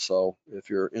results. So if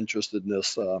you're interested in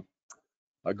this,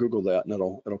 Google that, and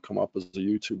it'll come up as a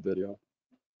YouTube video.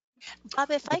 Bob,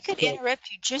 if I could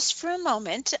interrupt you just for a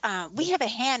moment, we have a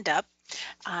hand up.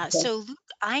 So Luke,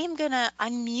 I am going to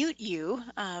unmute you,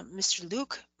 Mr.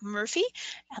 Luke Murphy,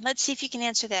 and let's see if you can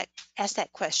ask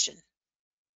that question.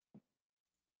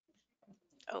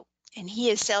 Oh, and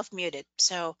he is self-muted,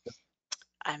 so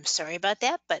I'm sorry about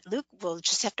that, but Luke, we'll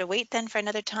just have to wait then for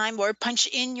another time, or punch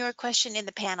in your question in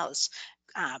the panels.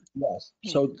 Yes.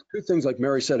 So 2 things, like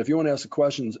Mary said, if you want to ask the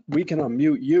questions, we can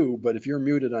unmute you, but if you're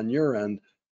muted on your end,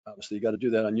 obviously you got to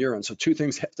do that on your end. So 2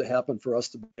 things have to happen for us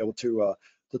to be able to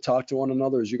talk to one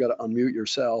another. Is you got to unmute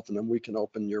yourself, and then we can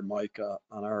open your mic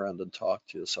on our end and talk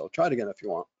to you. So try it again if you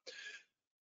want.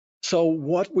 So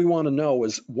what we want to know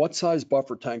is, what size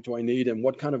buffer tank do I need, and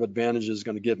what kind of advantage is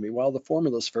going to give me? Well, the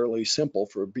formula is fairly simple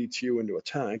for a BTU into a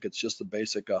tank. It's just the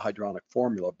basic hydronic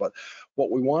formula. But what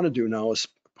we want to do now is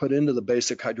put into the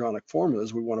basic hydronic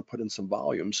formulas, we want to put in some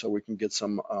volume so we can get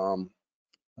some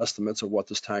estimates of what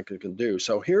this tank can do.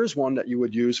 So here's one that you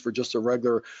would use for just a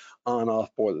regular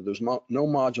on-off boiler. There's no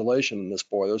modulation in this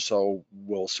boiler, so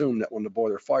we'll assume that when the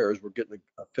boiler fires, we're getting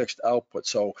a fixed output.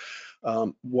 So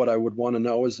what I would want to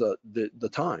know is the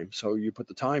time. So you put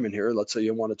the time in here. Let's say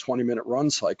you want a 20-minute run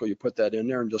cycle. You put that in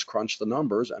there and just crunch the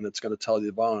numbers, and it's going to tell you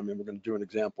the volume. And we're going to do an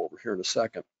example over here in a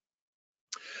second.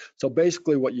 So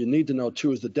basically what you need to know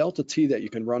too is the delta T that you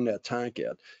can run that tank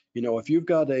at. You know, if you've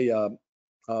got a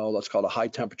let's call it a high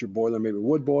temperature boiler, maybe a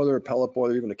wood boiler, a pellet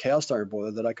boiler, even a cast iron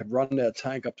boiler, that I could run that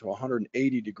tank up to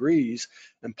 180 degrees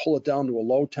and pull it down to a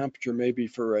low temperature, maybe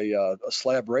for a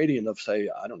slab radiant of, say,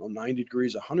 I don't know, 90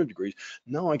 degrees, 100 degrees.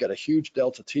 Now I got a huge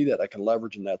delta T that I can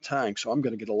leverage in that tank. So I'm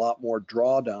going to get a lot more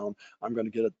drawdown. I'm going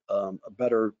to get a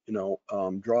better,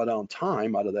 drawdown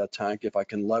time out of that tank if I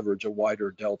can leverage a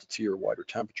wider delta T or wider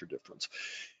temperature difference.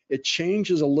 It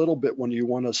changes a little bit when you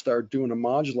want to start doing a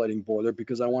modulating boiler,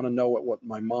 because I want to know what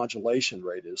my modulation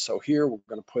rate is. So here we're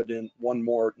going to put in one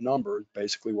more number,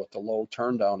 basically what the low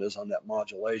turn down is on that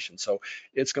modulation. So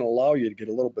it's going to allow you to get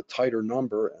a little bit tighter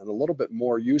number and a little bit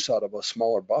more use out of a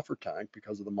smaller buffer tank,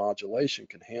 because of the modulation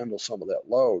can handle some of that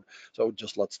load. So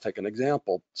just let's take an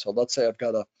example. So let's say I've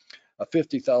got a a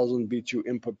 50,000 BTU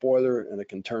input boiler, and it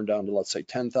can turn down to, let's say,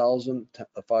 10,000,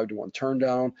 a 5-to-1 turn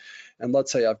down. And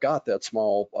let's say I've got that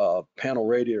small panel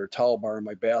radiator towel bar in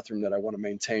my bathroom that I want to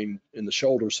maintain in the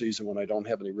shoulder season when I don't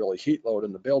have any really heat load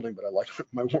in the building, but I like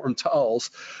my warm towels.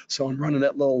 So I'm running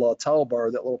that little towel bar,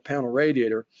 that little panel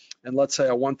radiator. And let's say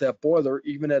I want that boiler,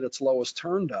 even at its lowest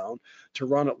turn down, to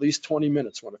run at least 20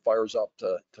 minutes when it fires up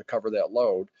to cover that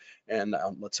load. And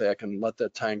let's say I can let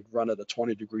that tank run at a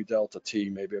 20-degree delta T.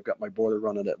 Maybe I've got my boiler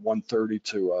running at 130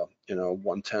 to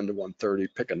 110 to 130.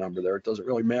 Pick a number there. It doesn't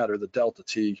really matter. The delta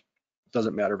T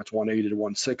doesn't matter if it's 180 to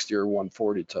 160 or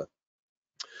 140 to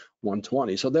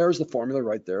 120. So there's the formula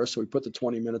right there. So we put the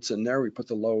 20 minutes in there, we put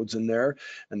the loads in there,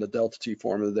 and the delta T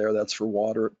formula there, that's for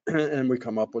water, and we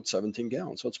come up with 17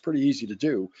 gallons. So it's pretty easy to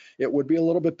do. It would be a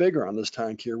little bit bigger on this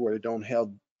tank here where you don't have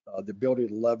the ability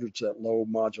to leverage that low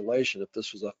modulation. If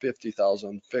this was a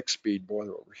 50,000 fixed speed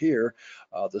boiler over here,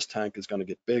 this tank is going to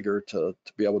get bigger to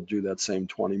be able to do that same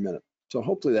 20 minute. So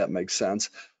hopefully that makes sense.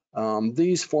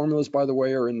 These formulas, by the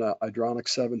way, are in the hydronic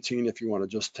 17 if you want to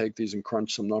just take these and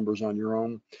crunch some numbers on your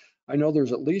own. I know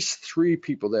there's at least 3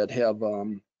 people that have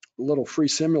little free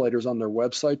simulators on their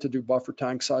website to do buffer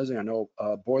tank sizing. I know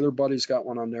Boiler Buddy's got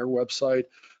one on their website.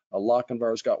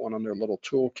 Lochinvar's got one on their little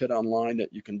toolkit online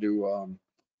that you can do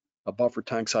a buffer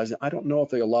tank sizing. I don't know if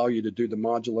they allow you to do the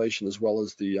modulation as well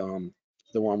as the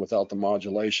one without the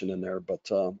modulation in there, but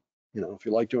if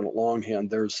you like doing it longhand,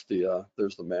 there's the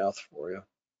math for you.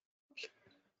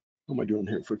 What am I doing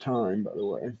here for time, by the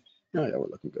way? Oh yeah, we're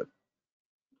looking good.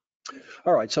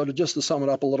 All right, so just to sum it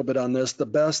up a little bit on this,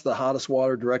 the hottest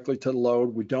water directly to the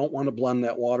load. We don't want to blend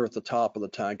that water at the top of the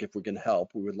tank if we can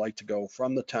help. We would like to go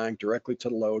from the tank directly to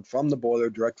the load, from the boiler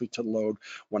directly to the load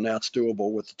when that's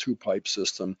doable with the 2-pipe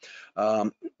system.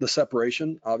 The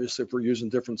separation, obviously, if we're using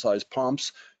different size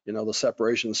pumps, the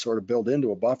separation is sort of built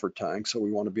into a buffer tank, so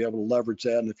we want to be able to leverage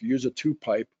that. And if you use a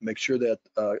 2-pipe, make sure that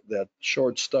that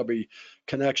short, stubby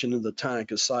connection in the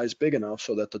tank is sized big enough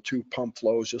so that the 2 pump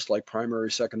flows, just like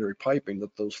primary, secondary piping,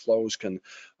 that those flows can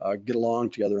get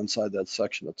along together inside that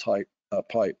section of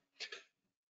pipe.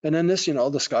 And then this,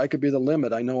 the sky could be the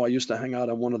limit. I know I used to hang out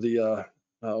on one of the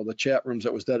chat rooms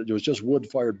that was dead. It was just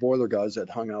wood-fired boiler guys that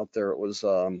hung out there. It was,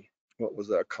 what was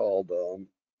that called?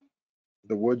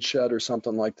 The woodshed or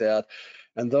something like that.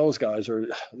 And those guys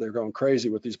they're going crazy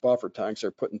with these buffer tanks.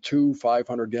 They're putting 2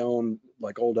 500-gallon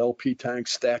like old LP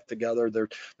tanks stacked together. They're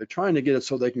trying to get it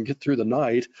so they can get through the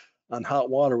night on hot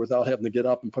water without having to get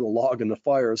up and put a log in the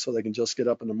fire, so they can just get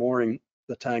up in the morning.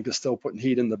 The tank is still putting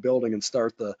heat in the building and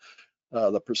start the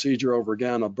procedure over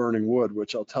again of burning wood,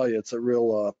 which I'll tell you, it's a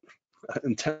real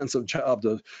intensive job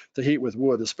to heat with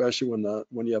wood, especially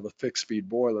when you have a fixed speed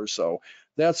boiler. So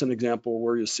that's an example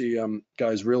where you see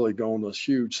guys really going those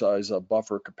huge size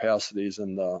buffer capacities.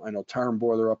 And I know Tarn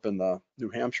Boiler up in New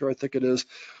Hampshire, I think it is,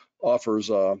 offers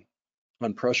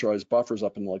unpressurized buffers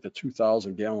up in like the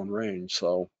 2,000 gallon range.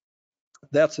 So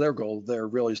that's their goal there,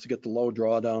 really, is to get the low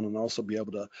drawdown and also be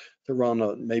able to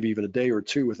run maybe even a day or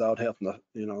 2 without having to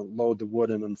load the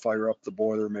wood in and fire up the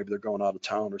boiler. Maybe they're going out of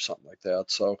town or something like that.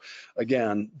 So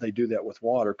again, they do that with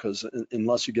water, because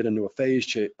unless you get into a phase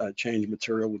change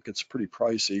material, it gets pretty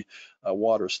pricey.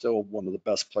 Water is still one of the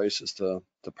best places to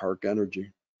park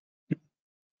energy.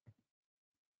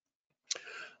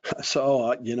 So,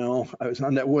 I was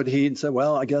on that wood heat and said,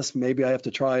 well, I guess maybe I have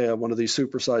to try one of these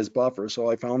supersized buffers. So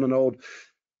I found an old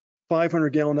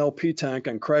 500-gallon LP tank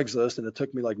on Craigslist, and it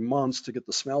took me like months to get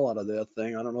the smell out of that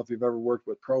thing. I don't know if you've ever worked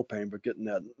with propane, but getting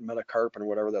that metacarpon or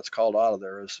whatever that's called out of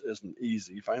there isn't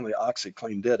easy. Finally,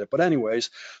 OxyClean did it. But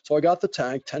anyways, so I got the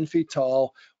tank 10 feet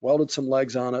tall, welded some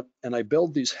legs on it, and I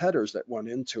built these headers that went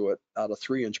into it out of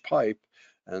 3-inch pipe.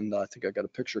 And I think I got a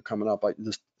picture coming up.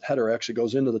 This header actually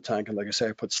goes into the tank, and like I say,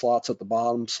 I put slots at the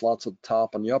bottom, slots at the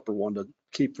top, and the upper one to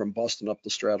keep from busting up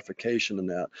the stratification in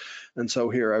that. And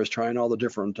so here I was trying all the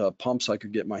different pumps I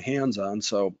could get my hands on.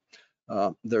 So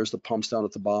there's the pumps down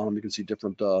at the bottom. You can see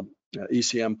different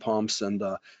ECM pumps, and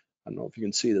I don't know if you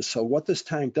can see this. So what this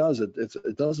tank does,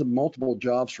 it does multiple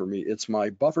jobs for me. It's my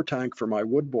buffer tank for my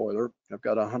wood boiler. I've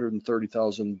got a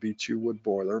 130,000 BTU wood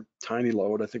boiler, tiny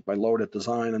load. I think my load at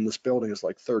design in this building is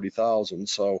like 30,000,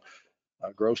 so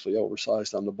grossly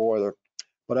oversized on the boiler.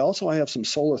 But also I have some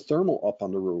solar thermal up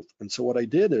on the roof. And so what I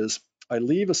did is I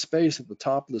leave a space at the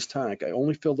top of this tank. I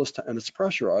only fill this tank, and it's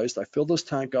pressurized. I fill this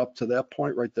tank up to that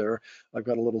point right there. I've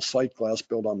got a little sight glass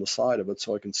built on the side of it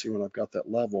so I can see when I've got that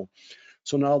level.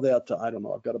 So now that, I don't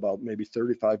know, I've got about maybe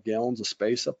 35 gallons of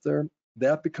space up there,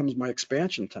 that becomes my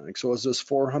expansion tank. So as this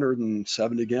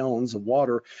 470 gallons of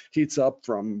water heats up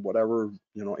from whatever,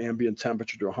 ambient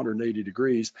temperature to 180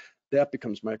 degrees, that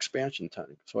becomes my expansion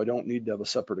tank. So I don't need to have a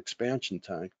separate expansion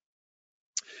tank.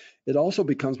 It also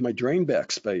becomes my drain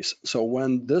back space. So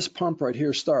when this pump right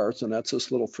here starts, and that's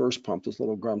this little first pump, this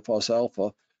little Grundfos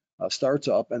Alpha, starts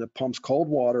up, and it pumps cold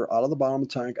water out of the bottom of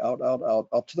the tank, out,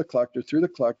 up to the collector, through the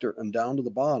collector, and down to the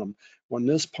bottom. When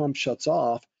this pump shuts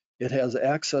off, it has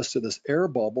access to this air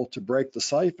bubble to break the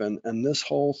siphon, and this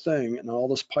whole thing and all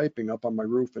this piping up on my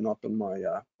roof and up in my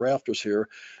rafters here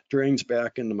drains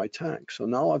back into my tank. So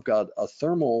now I've got a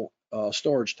thermal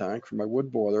storage tank for my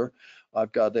wood boiler.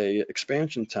 I've got a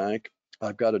expansion tank.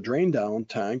 I've got a drain down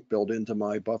tank built into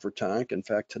my buffer tank. In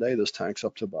fact, today this tank's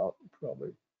up to about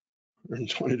probably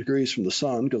 120 degrees from the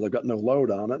sun because I've got no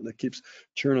load on it, and it keeps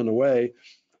churning away.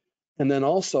 And then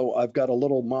also I've got a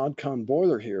little ModCon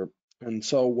boiler here. And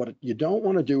so what you don't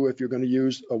want to do if you're going to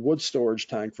use a wood storage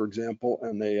tank, for example,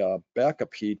 and a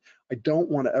backup heat, I don't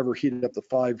want to ever heat up the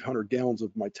 500 gallons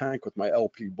of my tank with my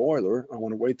LP boiler. I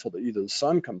want to wait till either the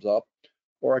sun comes up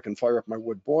or I can fire up my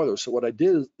wood boiler. So what I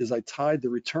did is I tied the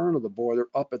return of the boiler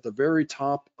up at the very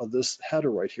top of this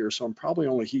header right here. So I'm probably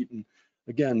only heating,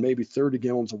 again, maybe 30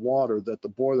 gallons of water that the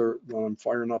boiler, when I'm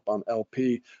firing up on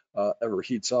LP, ever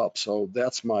heats up. So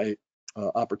that's my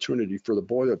opportunity for the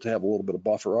boiler to have a little bit of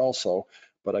buffer also,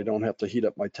 but I don't have to heat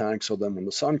up my tank. So then when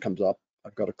the sun comes up,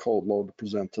 I've got a cold load to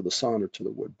present to the sun or to the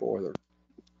wood boiler.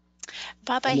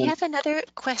 Bob, I have another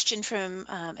question from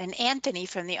an Anthony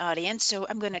from the audience, so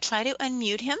I'm going to try to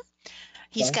unmute him.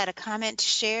 He's got a comment to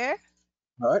share.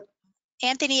 All right.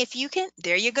 Anthony, if you can,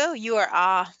 there you go. You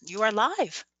are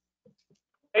live.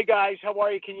 Hey guys, how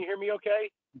are you? Can you hear me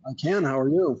okay? I can. How are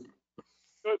you?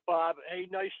 Good, Bob. Hey,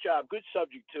 nice job. Good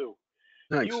subject too.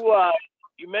 Thanks.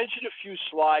 You mentioned a few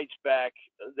slides back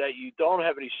that you don't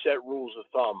have any set rules of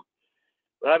thumb.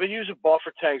 But I've been using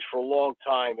buffer tanks for a long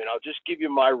time, and I'll just give you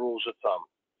my rules of thumb.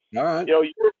 All right. You know,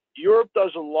 Europe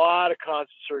does a lot of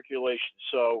constant circulation.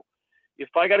 So if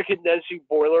I got a condensing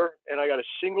boiler and I got a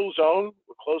single zone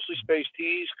with closely spaced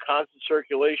T's, constant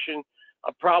circulation,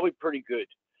 I'm probably pretty good.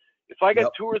 If I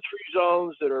got 2 or 3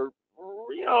 zones that are,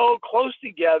 you know, close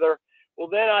together, well,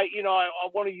 then I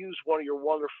want to use one of your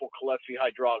wonderful Caleffi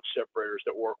hydraulic separators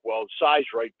that work well, size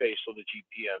right based on the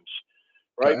GPMs,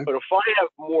 right? Okay. But if I have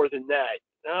more than that,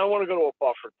 now I want to go to a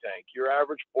buffer tank. Your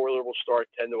average boiler will start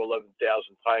 10 to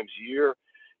 11,000 times a year.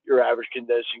 Your average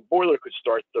condensing boiler could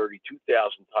start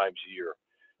 32,000 times a year.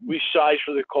 We size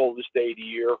for the coldest day of the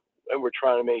year, and we're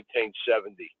trying to maintain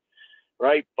 70,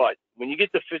 right? But when you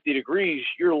get to 50 degrees,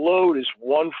 your load is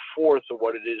 1/4 of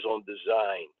what it is on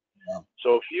design. Wow.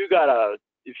 So if you got a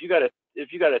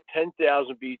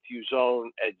 10,000 BTU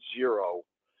zone at 0,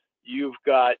 you've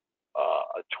got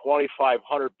a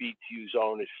 2,500 BTU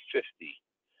zone at 50.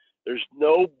 There's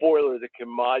no boiler that can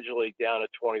modulate down to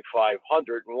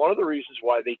 2,500, and one of the reasons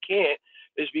why they can't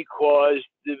is because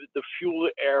the fuel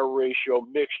to air ratio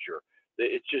mixture.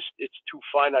 It's too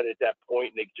finite at that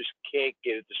point, and they just can't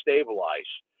get it to stabilize.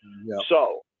 Yeah.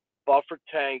 So buffer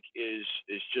tank is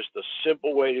just a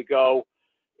simple way to go.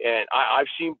 And I've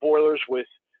seen boilers with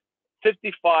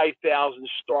 55,000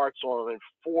 starts on them in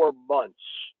 4 months.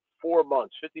 4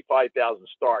 months, 55,000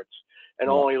 starts, and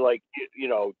only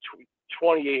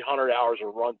 2,800 hours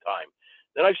of runtime.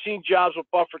 Then I've seen jobs with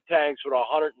buffer tanks with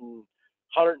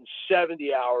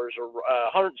 170 hours or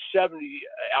 170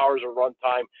 hours of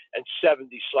runtime and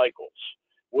 70 cycles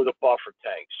with a buffer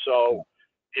tank. So,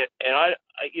 and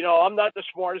I'm not the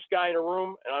smartest guy in the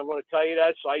room, and I'm going to tell you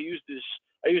that. So I use the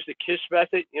KISS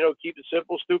method. Keep it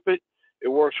simple, stupid. It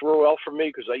works real well for me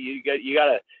because you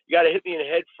gotta hit me in the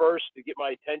head first to get my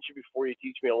attention before you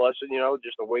teach me a lesson.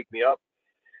 Just to wake me up.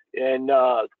 And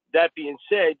that being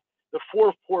said, the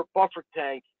 4-port buffer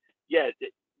tank,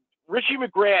 Richie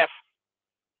McGrath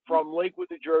from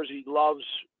Lakewood, New Jersey loves,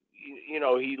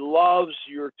 he loves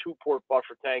your 2-port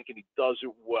buffer tank, and he does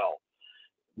it well.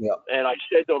 Yeah. And I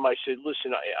said to him,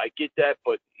 listen, I get that,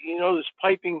 but this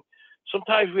piping,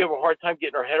 sometimes we have a hard time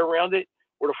getting our head around it.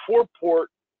 With a 4-port,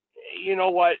 you know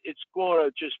what? It's going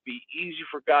to just be easy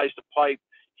for guys to pipe.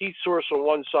 Heat source on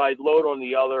one side, load on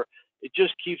the other. It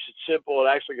just keeps it simple. It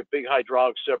acts like a big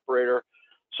hydraulic separator.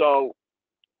 So,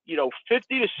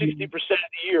 50 to 60% of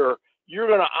the year, you're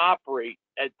going to operate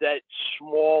at that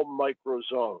small micro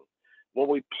zone. When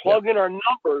we plug in our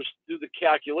numbers, do the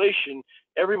calculation,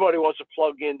 everybody wants to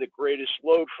plug in the greatest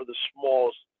load for the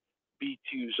smallest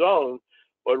B2 zone,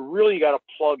 but really you got to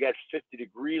plug that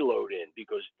 50-degree load in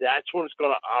because that's when it's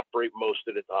going to operate most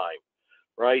of the time,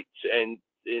 right? And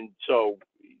so,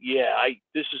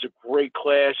 this is a great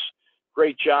class,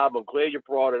 great job. I'm glad you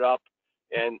brought it up,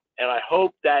 and I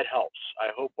hope that helps. I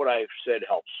hope what I've said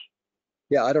helps.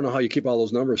 Yeah, I don't know how you keep all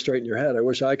those numbers straight in your head. I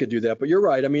wish I could do that, but you're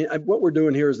right. I mean, what we're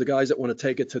doing here is the guys that want to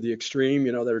take it to the extreme,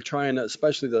 you know, that are trying to,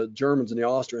 especially the Germans and the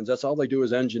Austrians, that's all they do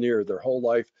is engineer their whole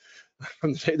life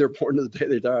from the day they're born to the day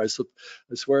they die. So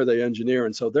I swear they engineer.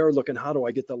 And so they're looking, how do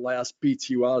I get the last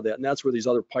BTU out of that? And that's where these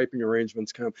other piping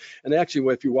arrangements come. And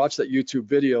actually, if you watch that YouTube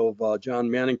video of John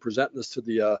Manning presenting this to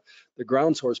the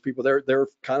ground source people, they're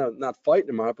kind of not fighting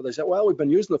them on it, but they said, well, we've been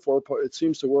using the 4-port, it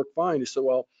seems to work fine. He said,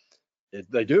 well,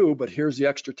 they do, but here's the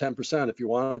extra 10%. If you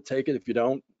want to take it, if you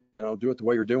don't, you know, do it the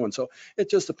way you're doing. So it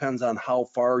just depends on how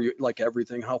far you, like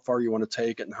everything, how far you want to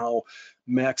take it and how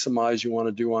maximize you want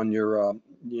to do on your,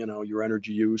 you know, your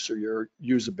energy use or your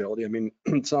usability. I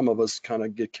mean, some of us kind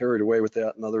of get carried away with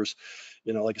that, and others,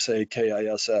 you know, like I say,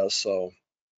 KISS. So,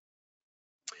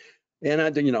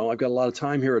 and you know, I've got a lot of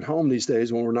time here at home these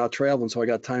days when we're not traveling, so I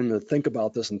got time to think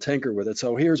about this and tinker with it.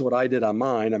 So here's what I did on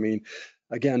mine. I mean,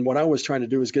 again, what I was trying to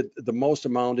do is get the most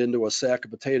amount into a sack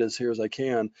of potatoes here as I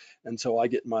can. And so I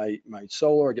get my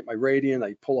solar, I get my radiant,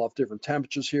 I pull off different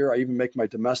temperatures here. I even make my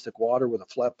domestic water with a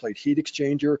flat plate heat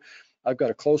exchanger. I've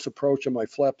got a close approach on my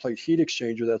flat plate heat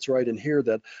exchanger that's right in here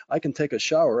that I can take a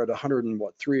shower at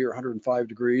 103 or 105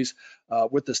 degrees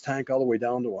with this tank all the way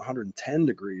down to 110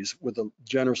 degrees with a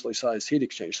generously sized heat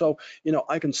exchange. So, you know,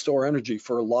 I can store energy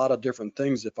for a lot of different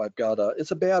things if I've got it's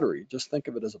a battery. Just think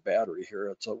of it as a battery here.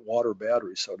 It's a water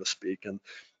battery, so to speak. And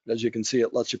as you can see,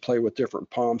 it lets you play with different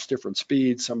pumps, different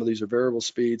speeds. Some of these are variable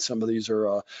speeds. Some of these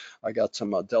are, I got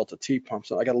some Delta T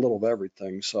pumps. I got a little of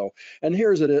everything. So, and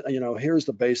here's it, you know, here's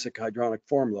the basic hydronic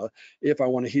formula. If I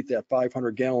want to heat that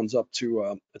 500 gallons up to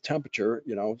a temperature,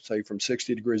 you know, say from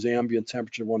 60 degrees ambient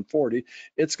temperature to 140,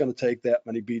 it's going to take that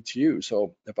many BTU.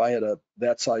 So if I had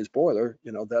that size boiler,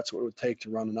 you know, that's what it would take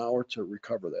to run an hour to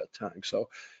recover that tank. So,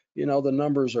 you know, the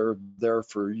numbers are there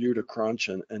for you to crunch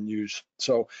and use.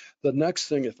 So the next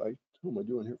thing, what am I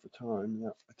doing here for time?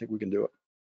 Yeah, I think we can do it.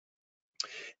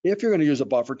 If you're going to use a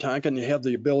buffer tank and you have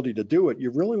the ability to do it,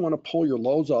 you really want to pull your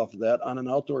loads off of that on an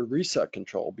outdoor reset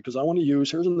control, because I want to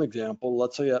use, here's an example.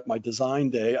 Let's say at my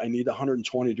design day, I need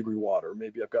 120 degree water.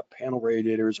 Maybe I've got panel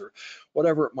radiators or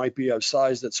whatever it might be. I've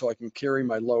sized it so I can carry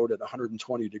my load at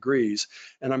 120 degrees.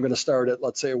 And I'm going to start at,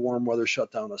 let's say, a warm weather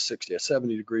shutdown of 60 or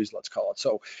 70 degrees, let's call it.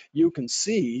 So you can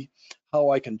see how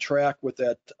I can track with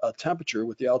that temperature,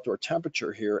 with the outdoor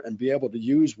temperature here, and be able to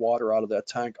use water out of that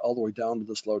tank all the way down to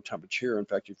this low temperature here. In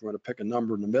fact, if you want to pick a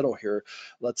number in the middle here,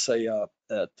 let's say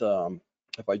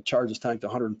if I charge this tank to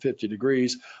 150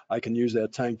 degrees, I can use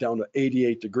that tank down to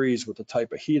 88 degrees with the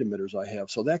type of heat emitters I have.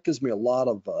 So that gives me a lot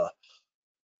of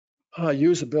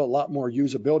usability, a lot more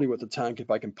usability with the tank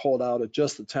if I can pull it out at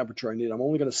just the temperature I need. I'm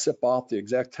only going to sip off the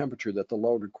exact temperature that the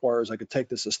load requires. I could take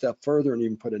this a step further and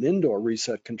even put an indoor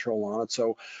reset control on it.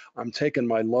 So I'm taking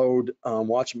my load,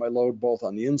 watching my load both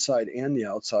on the inside and the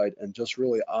outside, and just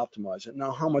really optimize it.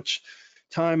 Now, how much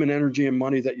time and energy and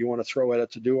money that you want to throw at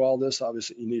it to do all this?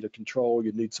 Obviously, you need a control.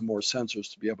 You need some more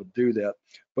sensors to be able to do that.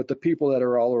 But the people that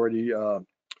are already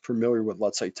familiar with,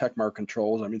 let's say, Techmark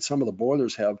controls, I mean, some of the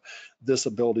boilers have this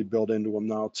ability built into them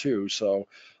now too. So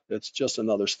it's just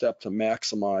another step to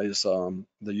maximize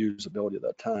the usability of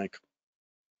that tank.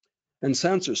 And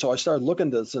sensors. So I started looking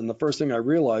at this, and the first thing I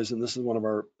realized, and this is one of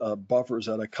our buffers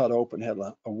that I cut open, had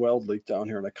a weld leak down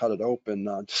here, and I cut it open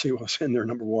to see what was in there,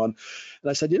 number one. And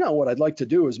I said, you know, what I'd like to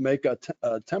do is make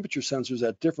temperature sensors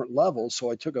at different levels.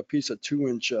 So I took a piece of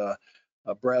 2-inch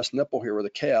a brass nipple here with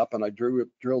a cap, and I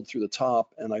drilled through the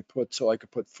top, and I put, so I could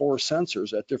put 4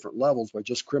 sensors at different levels by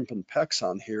just crimping PEX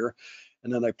on here.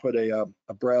 And then I put a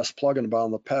brass plug in the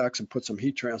bottom of the PEX and put some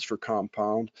heat transfer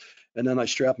compound. And then I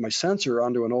strapped my sensor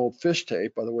onto an old fish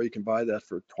tape. By the way, you can buy that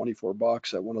for 24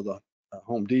 bucks at one of the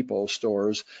Home Depot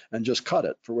stores, and just cut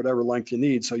it for whatever length you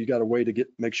need. So you got a way to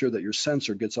make sure that your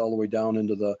sensor gets all the way down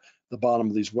into the bottom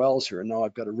of these wells here. And now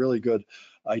I've got a really good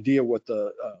idea what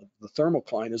the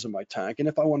thermocline is in my tank. And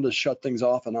if I wanted to shut things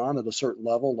off and on at a certain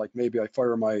level, like maybe I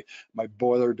fire my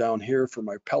boiler down here for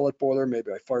my pellet boiler,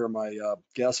 maybe I fire my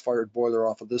gas-fired boiler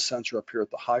off of this sensor up here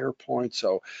at the higher point.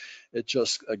 So it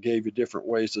just gave you different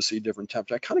ways to see different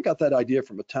temperatures. I kind of got that idea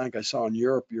from a tank I saw in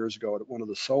Europe years ago at one of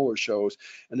the solar shows,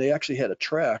 and they actually had a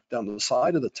track down the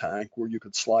side of the tank where you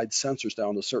could slide sensors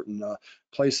down to certain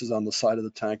places on the side of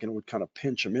the tank, and it would kind of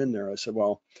pinch them in there. I said,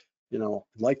 well, you know,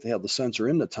 I'd like to have the sensor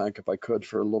in the tank if I could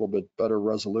for a little bit better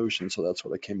resolution. So that's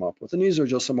what I came up with. And these are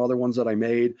just some other ones that I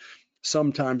made.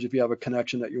 Sometimes if you have a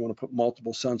connection that you want to put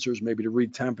multiple sensors, maybe to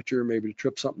read temperature, maybe to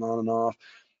trip something on and off.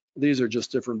 These are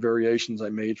just different variations I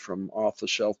made from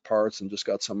off-the-shelf parts, and just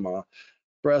got some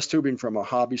brass tubing from a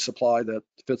hobby supply that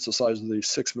fits the size of these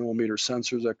 6mm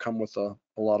sensors that come with a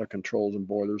lot of controls and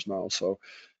boilers now. So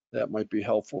that might be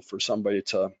helpful for somebody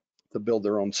to build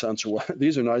their own sensor. Well,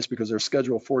 these are nice because they're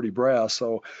Schedule 40 brass,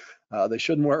 so they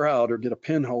shouldn't wear out or get a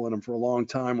pinhole in them for a long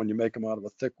time when you make them out of a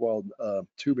thick walled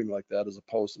tubing like that, as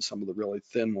opposed to some of the really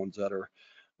thin ones that are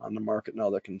on the market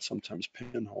now that can sometimes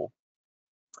pinhole.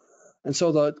 And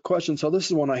so the question, so this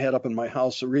is one I had up in my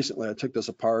house. So recently I took this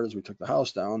apart as we took the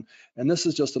house down. And this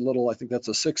is just a little, I think that's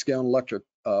a 6-gallon electric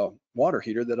water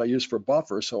heater that I use for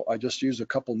buffer. So I just use a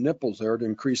couple nipples there to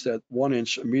increase that 1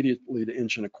 inch immediately to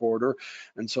 1.25 inches.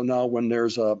 And so now when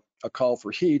there's a call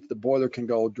for heat, the boiler can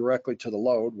go directly to the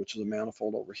load, which is a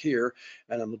manifold over here,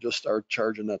 and it'll just start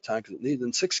charging that tank as it needs.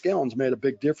 And 6 gallons made a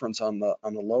big difference on the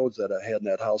loads that I had in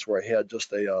that house, where I had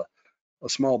just a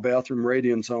small bathroom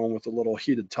radiant zone with a little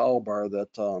heated towel bar that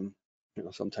you know,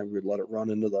 sometimes we'd let it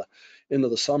run into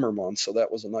the summer months. So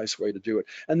that was a nice way to do it.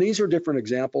 And these are different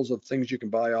examples of things you can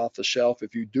buy off the shelf.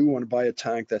 If you do want to buy a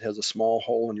tank that has a small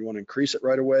hole and you want to increase it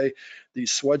right away,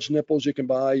 these swedge nipples you can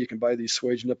buy these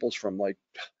swedge nipples from, like,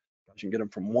 you can get them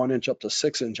from 1 inch up to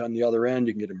 6 inch on the other end.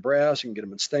 You can get them brass, you can get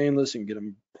them in stainless, you can get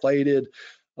them plated.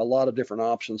 A lot of different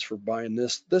options for buying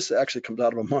this. This actually comes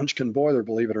out of a Munchkin boiler,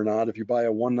 believe it or not. If you buy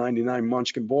a $199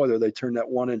 Munchkin boiler, they turn that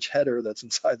 1 inch header that's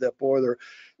inside that boiler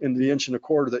into the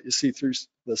 1.25 inch that you see through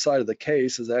the side of the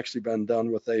case has actually been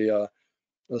done with a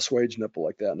swage nipple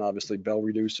like that, and obviously bell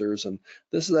reducers. And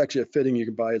this is actually a fitting you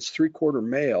can buy. It's 3/4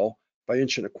 male by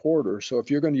 1.25 inches. So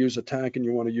if you're going to use a tank and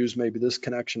you want to use maybe this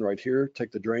connection right here,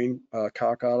 take the drain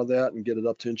cock out of that and get it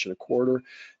up to 1.25 inches,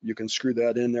 you can screw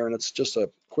that in there, and it's just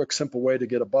a quick, simple way to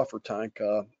get a buffer tank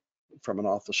from an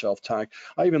off-the-shelf tank.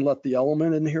 I even let the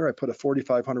element in here. I put a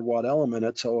 4,500 watt element in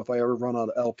it, so if I ever run out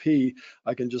of LP,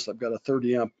 I've got a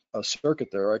 30 amp circuit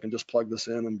there. I can just plug this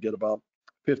in and get about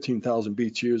 15,000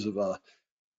 BTUs of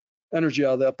energy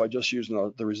out of that by just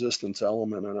using the resistance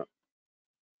element in it.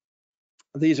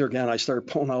 These are, again, I started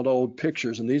pulling out old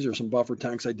pictures, and these are some buffer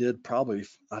tanks I did probably,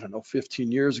 I don't know, 15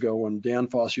 years ago when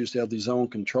Danfoss used to have these zone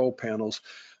control panels.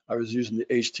 I was using the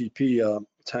HTP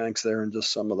tanks there, and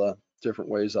just some of the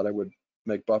different ways that I would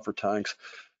make buffer tanks.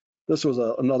 This was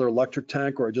another electric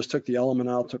tank where I just took the element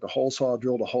out, took a hole saw,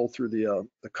 drilled a hole through the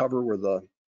cover where the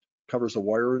covers the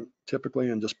wire typically,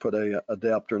 and just put a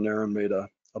adapter in there and made a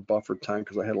buffer tank,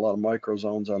 because I had a lot of micro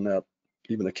zones on that.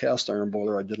 Even a cast iron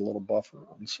boiler I did a little buffer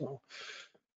on. So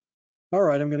all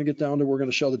right, I'm going to get down to, we're going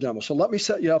to show the demo. So let me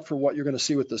set you up for what you're going to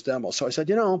see with this demo. So I said,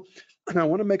 you know, I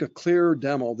want to make a clear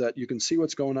demo that you can see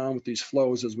what's going on with these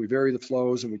flows as we vary the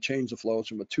flows and we change the flows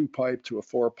from a 2-pipe to a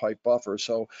 4-pipe buffer.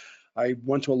 So I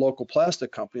went to a local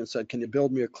plastic company and said, can you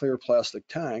build me a clear plastic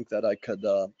tank that I could,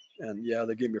 and yeah,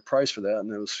 they gave me a price for that,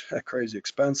 and it was crazy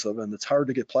expensive. And it's hard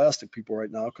to get plastic people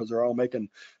right now because they're all making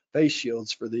face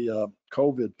shields for the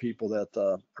COVID people that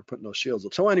are putting those shields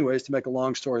up. So anyways, to make a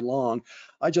long story long,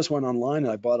 I just went online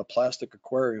and I bought a plastic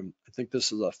aquarium. I think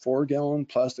this is a 4-gallon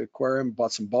plastic aquarium,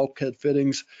 bought some bulkhead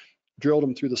fittings, drilled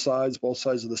them through the sides, both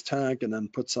sides of this tank, and then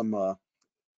put some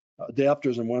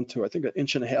adapters and went to, I think, 1.5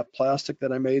 inch plastic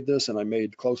that I made this, and I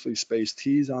made closely spaced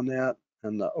T's on that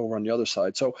and over on the other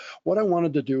side. So what I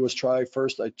wanted to do was try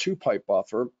first a 2-pipe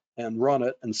buffer and run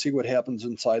it and see what happens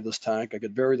inside this tank. I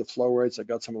could vary the flow rates. I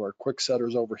got some of our quick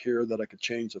setters over here that I could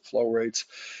change the flow rates,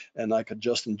 and I could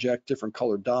just inject different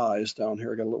colored dyes. Down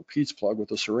here I got a little Pete's plug with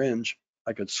a syringe.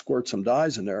 I could squirt some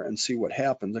dyes in there and see what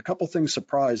happens. A couple things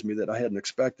surprised me that I hadn't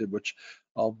expected, which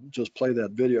I'll just play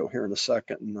that video here in a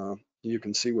second, and you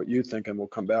can see what you think, and we'll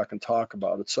come back and talk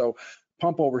about it. So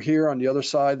pump over here on the other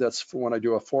side, that's for when I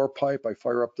do a 4-pipe. I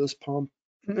fire up this pump,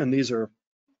 and these are,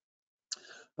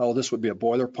 oh, this would be a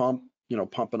boiler pump, you know,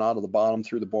 pumping out of the bottom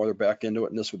through the boiler back into it.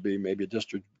 And this would be maybe a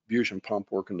distribution pump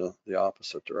working the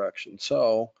opposite direction.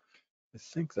 So I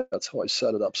think that's how I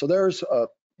set it up. So there's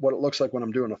what it looks like when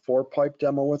I'm doing a 4-pipe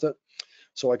demo with it.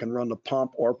 So I can run the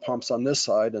pump or pumps on this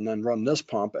side and then run this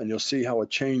pump, and you'll see how it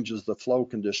changes the flow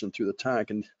condition through the tank.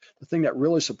 And the thing that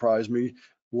really surprised me,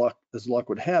 as luck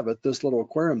would have it, this little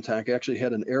aquarium tank actually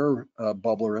had an air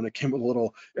bubbler, and it came with a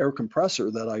little air compressor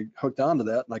that I hooked onto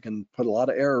that, and I can put a lot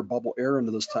of air, bubble air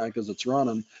into this tank as it's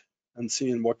running, and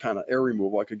seeing what kind of air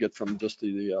removal I could get from just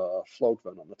the float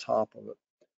vent on the top of it.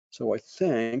 So I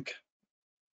think,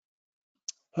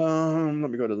 let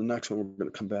me go to the next one. We're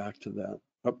going to come back to that.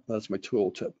 Oh, that's my tool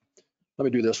tip. Let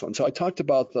me do this one. So I talked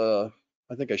about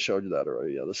I think I showed you that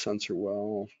already. Yeah, the sensor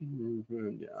well.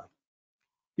 Yeah.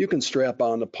 You can strap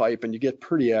on the pipe and you get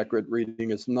pretty accurate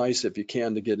reading. It's nice if you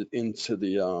can to get it into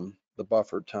the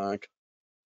buffer tank.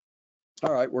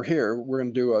 All right, we're here. We're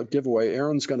going to do a giveaway.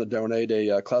 Aaron's going to donate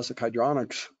a classic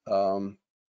hydronics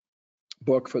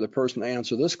book for the person to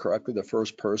answer this correctly, the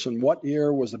first person. What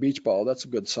year was the beach ball? That's a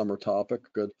good summer topic,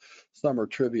 good summer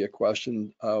trivia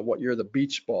question. What year the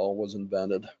beach ball was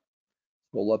invented?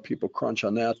 we'll let people crunch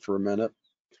on that for a minute.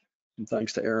 And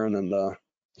thanks to Aaron and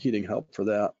heating help for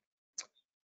that.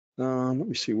 Let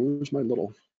me see, where's my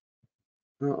little,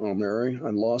 uh-oh, Mary, I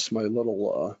lost my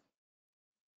little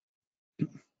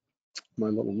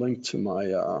link to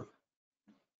my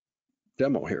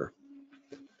demo here.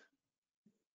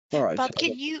 All right. Bob,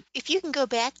 if you can go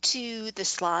back to the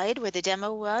slide where the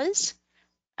demo was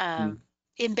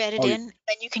embedded in,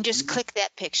 and you can just click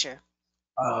that picture.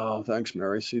 Oh, thanks,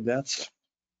 Mary. See, that's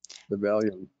the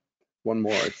value. One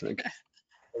more, I think.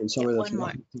 And somebody One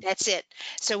more. That's it.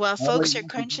 So while folks are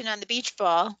crunching on the beach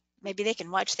ball, maybe they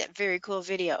can watch that very cool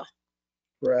video.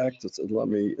 Correct. Let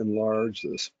me enlarge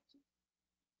this.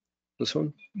 This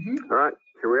one? All right,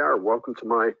 here we are. Welcome to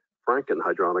my Franken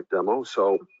hydronic demo.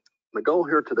 So my goal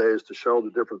here today is to show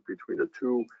the difference between a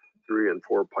 2, 3, and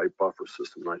 4 pipe buffer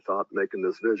system. And I thought making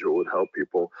this visual would help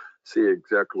people see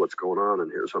exactly what's going on in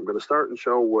here. So I'm going to start and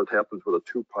show what happens with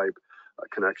a 2 pipe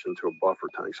connection to a buffer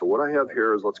tank. So what I have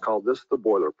here is, let's call this the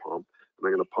boiler pump. And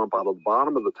I'm going to pump out of the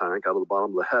bottom of the tank, out of the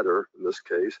bottom of the header in this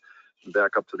case, and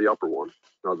back up to the upper one.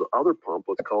 Now the other pump,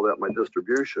 let's call that my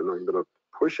distribution. I'm going to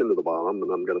push into the bottom,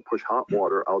 and I'm going to push hot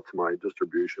water out to my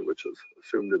distribution, which is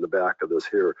assumed in the back of this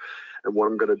here. And what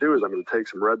I'm going to do is I'm going to take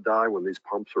some red dye when these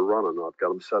pumps are running. I've got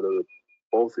them set at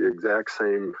both the exact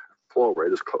same flow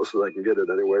rate, as close as I can get it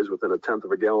anyways, within 1/10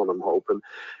 of a gallon, I'm hoping.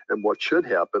 And what should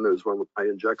happen is when I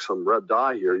inject some red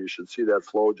dye here, you should see that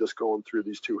flow just going through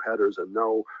these 2 headers and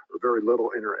no or very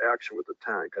little interaction with the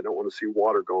tank. I don't want to see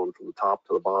water going from the top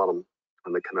to the bottom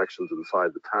and the connections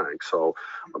inside the tank. So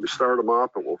let me start them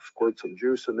up and we'll squirt some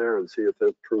juice in there and see if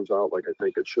it proves out like I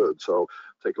think it should. So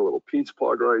take a little Pete's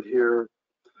plug right here,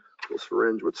 a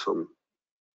syringe with some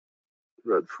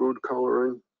red food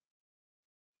coloring.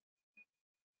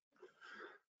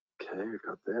 Okay,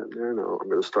 got that in there. Now I'm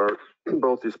going to start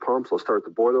both these pumps. I'll start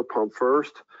the boiler pump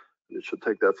first. It should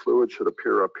take that fluid, should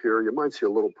appear up here. You might see a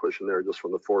little push in there just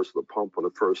from the force of the pump when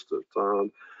it first is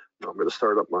on. Now I'm going to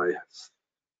start up my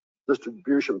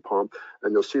distribution pump,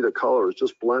 and you'll see the color is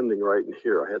just blending right in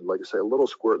here. I had, like I say, a little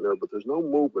squirt in there, but there's no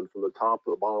movement from the top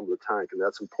to the bottom of the tank, and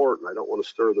that's important. I don't want to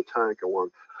stir the tank. I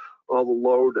want all the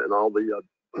load and all the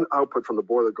output from the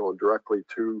boiler going directly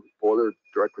to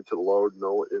the load,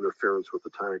 no interference with the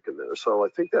tank in there. So I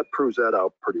think that proves that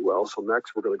out pretty well. So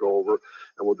next we're going to go over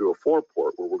and we'll do a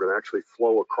 4-port where we're going to actually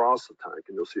flow across the tank,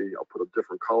 and you'll see I'll put a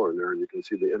different color in there, and you can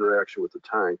see the interaction with the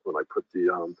tank when I put the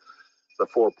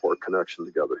 4-port connection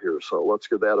together here. So let's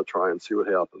give that a try and see what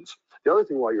happens. The other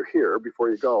thing while you're here, before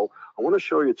you go, I want to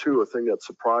show you too a thing that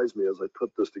surprised me as I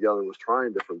put this together and was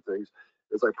trying different things,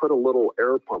 is I put a little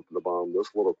air pump in the bottom, this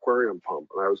little aquarium pump,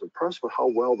 and I was impressed with how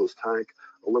well this tank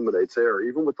eliminates air.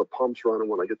 Even with the pumps running,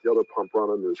 when I get the other pump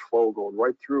running, there's flow going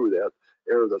right through that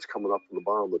air that's coming up from the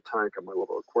bottom of the tank on my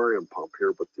little aquarium pump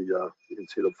here. But the you can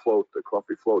see the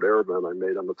Caleffi float air vent I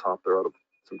made on the top there out of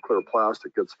some clear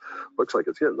plastic. Looks like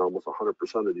it's getting almost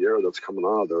 100% of the air that's coming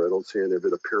out of there. I don't see any of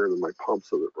it appearing in my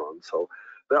pumps as it runs. So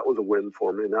that was a win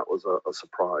for me, and that was a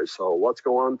surprise. So let's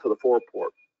go on to the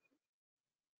 4-port.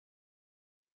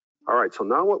 All right, so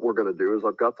now what we're going to do is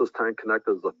I've got this tank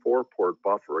connected as a 4-port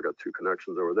buffer. I got 2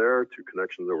 connections over there, 2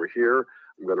 connections over here.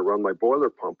 I'm going to run my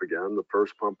boiler pump again, the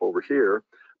first pump over here,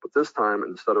 but this time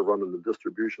instead of running the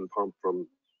distribution pump from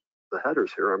the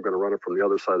headers here, I'm going to run it from the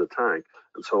other side of the tank.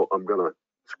 And so I'm going to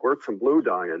squirt some blue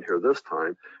dye in here this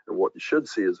time, and what you should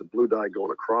see is a blue dye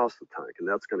going across the tank, and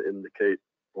that's going to indicate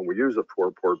when we use a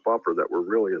 4-port buffer that we're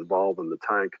really involved in the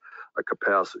tank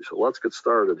capacity. So let's get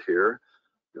started here.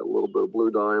 Got a little bit of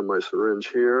blue dye in my syringe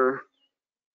here.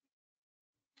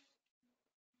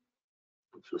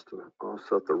 It's just to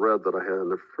offset the red that I had in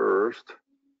there first.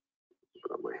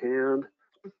 Put on my hand.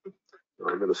 Now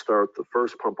I'm going to start the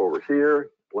first pump over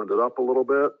here, blend it up a little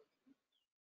bit.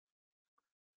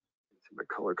 See my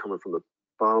color coming from the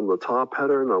bottom of the top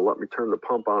header. Now let me turn the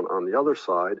pump on the other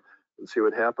side and see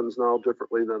what happens now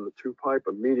differently than the 2-pipe.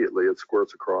 Immediately it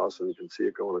squirts across, and you can see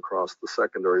it going across the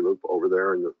secondary loop over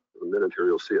there. And in a minute here,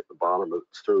 you'll see it at the bottom. It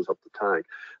stirs up the tank.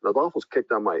 And I've almost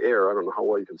kicked on my air. I don't know how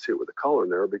well you can see it with the color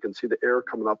in there, but you can see the air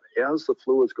coming up as the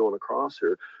fluid's going across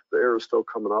here. The air is still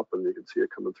coming up, and you can see it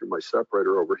coming through my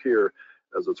separator over here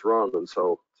as it's run. And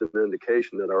so it's an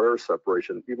indication that our air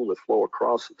separation, even with flow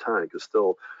across the tank, is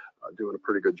still doing a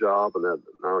pretty good job. And that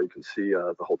now you can see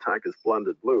the whole tank is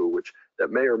blended blue, which that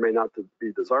may or may not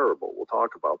be desirable. We'll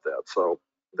talk about that. So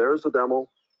there's the demo.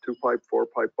 2-pipe,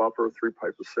 4-pipe buffer,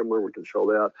 3-pipe is similar. We can show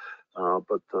that.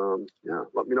 Yeah,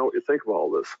 let me know what you think of all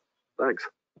this. Thanks.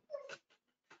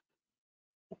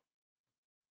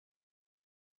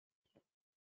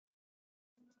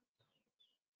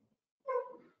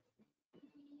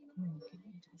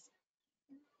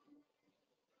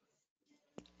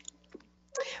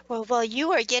 Well, while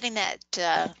you are getting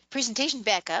that presentation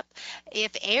back up,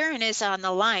 if Aaron is on the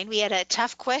line, we had a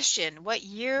tough question. What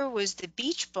year was the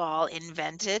beach ball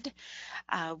invented?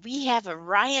 We have a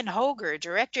Ryan Hoger,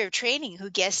 Director of Training, who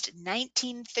guessed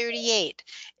 1938.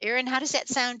 Aaron, how does that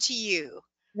sound to you?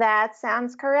 That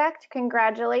sounds correct.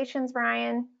 Congratulations,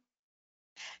 Ryan.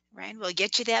 Ryan, we'll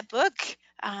get you that book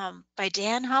by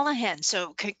Dan Holohan.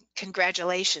 So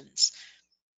congratulations.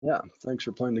 Yeah, thanks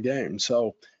for playing the game.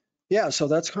 So, yeah, so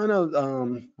that's kind of,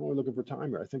 we're looking for time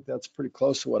here. I think that's pretty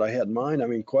close to what I had in mind. I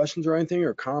mean, questions or anything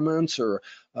or comments or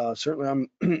certainly I'm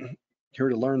here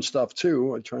to learn stuff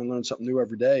too. I try and learn something new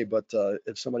every day, but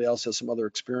if somebody else has some other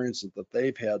experiences that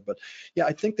they've had. But yeah,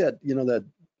 I think that, you know, that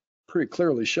pretty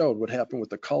clearly showed what happened with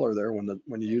the color there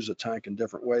when you use a tank in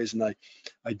different ways. And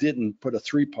I didn't put a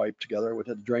 3-pipe together. I would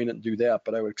have to drain it and do that,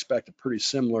 but I would expect a pretty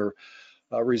similar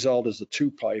result as the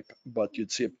 2-pipe, but you'd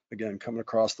see it again coming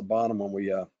across the bottom when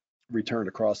we returned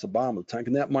across the bottom of the tank.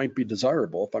 And that might be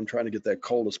desirable if I'm trying to get that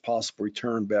cold as possible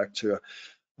return back to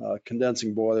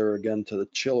condensing boiler, again to the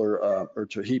chiller or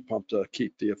to heat pump to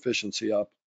keep the efficiency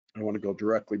up. I want to go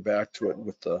directly back to it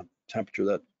with the temperature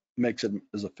that makes it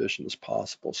as efficient as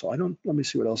possible. So let me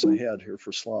see what else I had here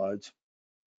for slides.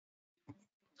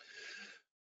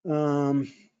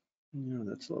 Yeah,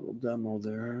 that's a little demo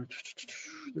there.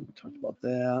 We talked about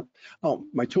that. Oh,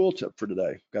 my tool tip for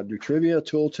today. Got to do trivia,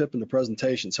 tool tip, and the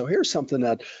presentation. So here's something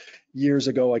that years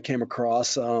ago I came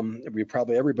across.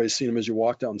 Everybody's seen them as you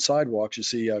walk down sidewalks. You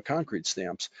see concrete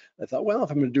stamps. I thought, well, if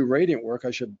I'm going to do radiant work,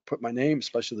 I should put my name,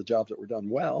 especially the jobs that were done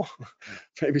well.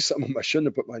 Maybe some of them I shouldn't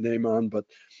have put my name on, but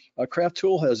Craft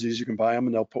Tool has these. You can buy them,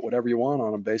 and they'll put whatever you want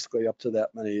on them, basically up to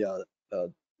that many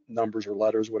numbers or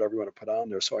letters, whatever you want to put on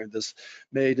there. So I had this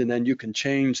made, and then you can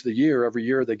change the year. Every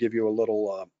year they give you a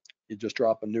little, you just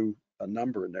drop a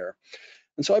number in there.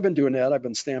 And so I've been doing that. I've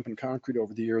been stamping concrete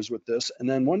over the years with this. And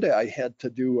then one day I had to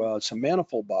do some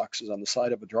manifold boxes on the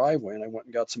side of a driveway, and I went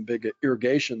and got some big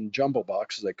irrigation jumbo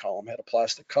boxes, they call them, had a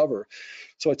plastic cover.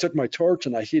 So I took my torch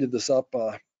and I heated this up,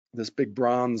 this big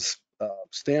bronze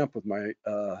stamp with my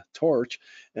torch,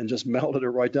 and just melted it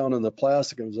right down in the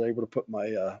plastic, and was able to put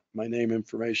my my name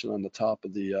information on the top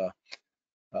of the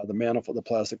manifold, the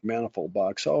plastic manifold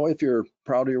box. So if you're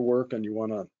proud of your work and you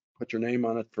want to put your name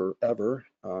on it forever,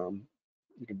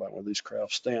 you can buy one of these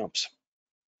craft stamps.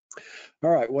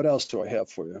 All right, what else do I have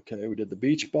for you? Okay, we did the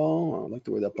beach ball. I like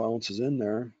the way that bounces in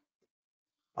there.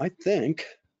 I think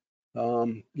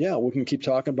yeah, we can keep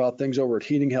talking about things over at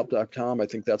heatinghelp.com. I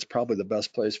think that's probably the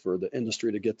best place for the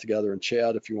industry to get together and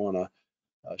chat if you want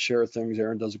to share things.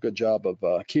 Aaron does a good job of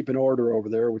keeping order over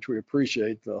there, which we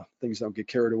appreciate. Things don't get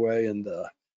carried away, and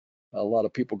a lot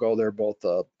of people go there, both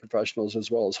professionals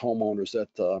as well as homeowners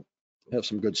that have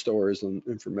some good stories and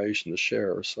information to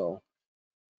share. So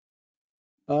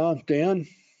Dan,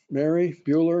 Mary,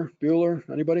 Bueller,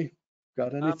 anybody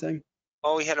got anything?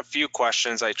 Well, we had a few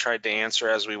questions I tried to answer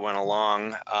as we went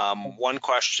along. One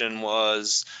question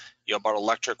was, about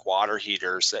electric water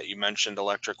heaters, that you mentioned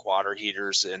electric water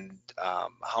heaters, and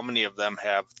how many of them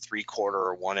have 3/4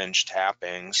 or 1-inch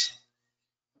tappings?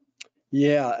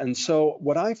 Yeah, and so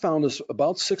what I found is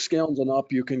about 6 gallons and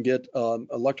up, you can get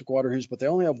electric water heaters, but they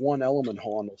only have one element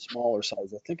hole on the smaller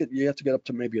size. I think you have to get up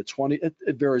to maybe a 20.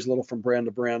 It varies a little from brand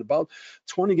to brand. About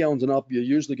 20 gallons and up, you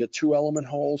usually get 2 element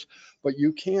holes, but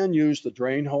you can use the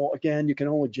drain hole. Again, you can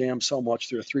only jam so much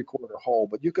through a 3/4 hole,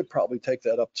 but you could probably take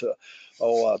that up to,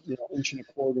 1.25 inches,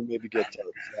 maybe get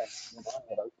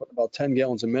I put about 10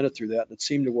 gallons a minute through that, and it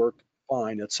seemed to work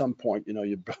fine. At some point,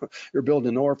 you're building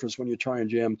an orifice when you try and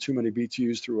jam too many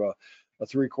BTUs through a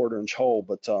 3/4 inch hole.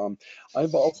 But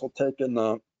I've also taken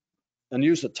and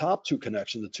used the top 2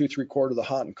 connections, the 2 3/4, the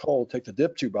hot and cold, take the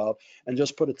dip tube out and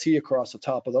just put a T across the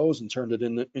top of those and turned it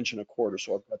in 1.25 inches.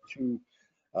 So I've got 2.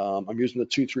 I'm using the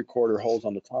 2 3/4 holes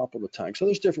on the top of the tank. So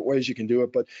there's different ways you can do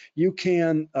it, but you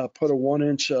can put a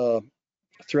 1-inch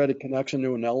threaded connection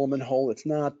to an element hole. It's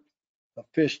not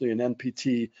officially an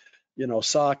NPT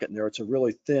socket in there. It's a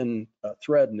really thin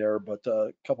thread in there, but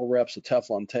a couple wraps of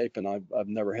Teflon tape, and I've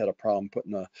never had a problem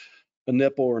putting a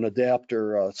nipple or an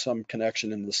adapter, some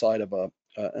connection in the side of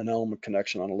an element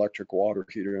connection on an electric water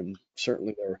heater, and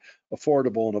certainly they're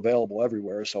affordable and available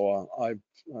everywhere. So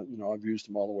I've used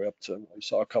them all the way up to, I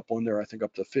saw a couple in there, I think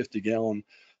up to 50-gallon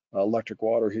electric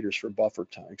water heaters for buffer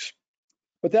tanks.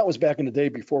 But that was back in the day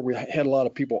before we had a lot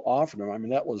of people offering them. I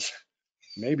mean, that was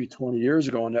maybe 20 years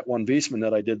ago on that one Beastman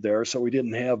that I did there. So we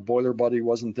didn't have Boiler Buddy,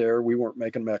 wasn't there. We weren't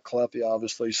making them at Caleffi,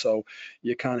 obviously. So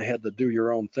you kind of had to do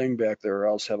your own thing back there, or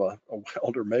else have a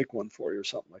welder make one for you or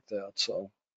something like that.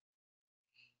 So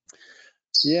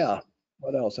yeah,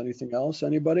 what else? Anything else?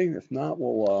 Anybody? If not,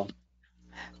 we'll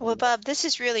Well, Bob, this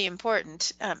is really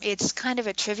important. It's kind of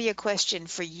a trivia question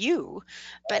for you,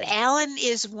 but Alan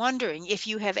is wondering if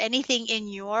you have anything in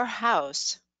your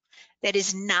house that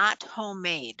is not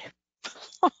homemade.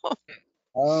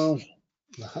 Um,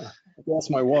 that's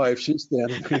my wife. She's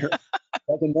standing here. If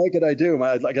I can make it, I do.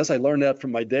 I guess I learned that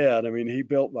from my dad. I mean, he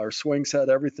built our swing set,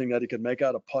 everything that he could make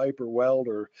out of pipe or weld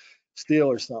or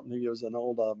steel or something. He was an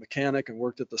old mechanic and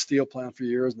worked at the steel plant for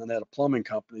years and then had a plumbing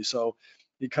company. So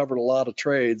he covered a lot of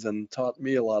trades and taught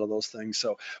me a lot of those things.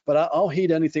 So, but I'll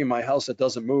heat anything in my house that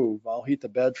doesn't move. I'll heat the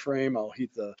bed frame. I'll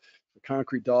heat the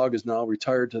concrete dog is now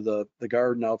retired to the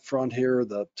garden out front here,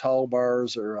 the towel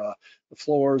bars or the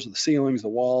floors, the ceilings, the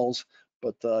walls.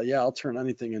 But yeah, I'll turn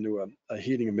anything into a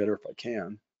heating emitter if I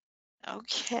can.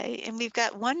 Okay, and we've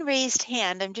got one raised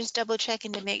hand. I'm just double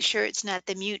checking to make sure it's not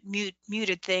the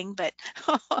muted thing, but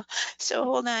so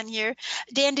hold on here.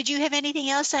 Dan, did you have anything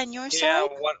else on your Yeah, side?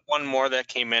 one more that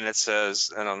came in. It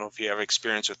says, I don't know if you have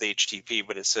experience with HTP,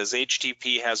 but it says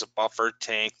HTP has a buffer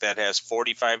tank that has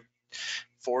 45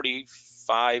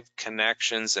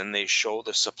 connections, and they show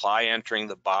the supply entering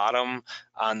the bottom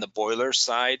on the boiler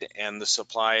side and the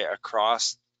supply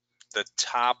across the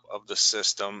top of the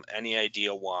system. Any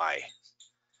idea why?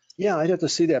 Yeah, I'd have to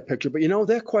see that picture. But you know,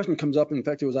 that question comes up. In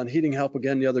fact, it was on Heating Help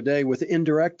again the other day with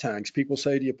indirect tanks. People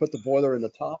say, do you put the boiler in the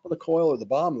top of the coil or the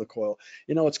bottom of the coil?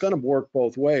 You know, it's going to work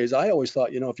both ways. I always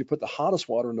thought, you know, if you put the hottest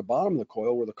water in the bottom of the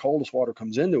coil where the coldest water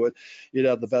comes into it, you'd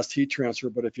have the best heat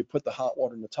transfer. But if you put the hot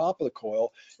water in the top of the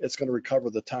coil, it's going to recover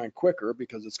the tank quicker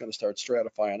because it's going to start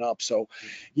stratifying up. So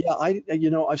yeah,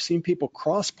 I've seen people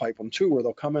cross pipe them too, where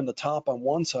they'll come in the top on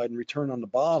one side and return on the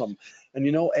bottom. And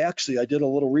you know, actually, I did a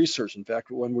little research. In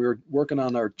fact, when we were working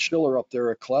on our chiller up there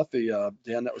at Caleffi,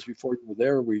 Dan, that was before you were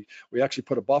there, we actually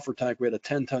put a buffer tank. We had a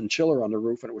 10-ton chiller on the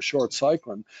roof, and it was short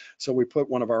cycling. So we put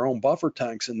one of our own buffer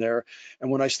tanks in there.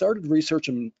 And when I started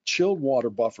researching chilled water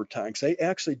buffer tanks, they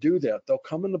actually do that. They'll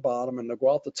come in the bottom and they'll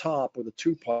go out the top with a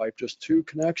two pipe, just two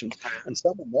connections. And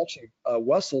some of them actually,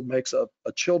 Wessel makes a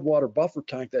chilled water buffer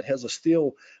tank that has a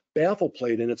steel baffle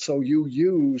plate in it. So you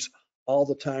use all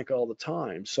the tank all the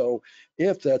time. So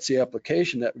if that's the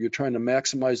application that you're trying to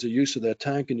maximize the use of that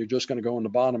tank and you're just going to go in the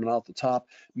bottom and out the top,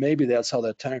 maybe that's how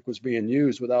that tank was being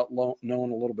used without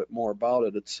knowing a little bit more about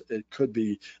it. It could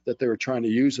be that they were trying to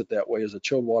use it that way as a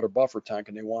chilled water buffer tank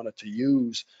and they wanted to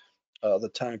use the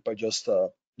tank by just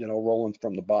rolling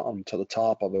from the bottom to the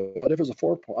top of it. But if it's a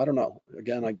 4-point, I don't know.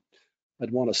 Again,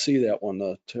 I'd want to see that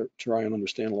one to try and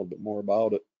understand a little bit more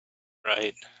about it.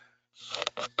 Right.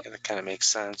 Yeah, that kind of makes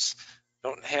sense.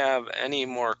 Don't have any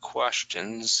more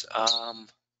questions. Well,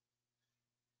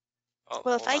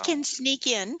 if I can sneak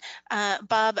in,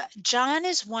 Bob, John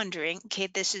is wondering, okay,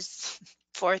 this is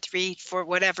 4-3 for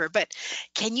whatever, but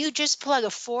can you just plug a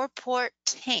 4-port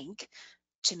tank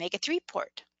to make a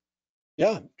 3-port?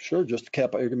 Yeah, sure. Just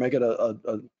cap. You can make it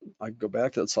I go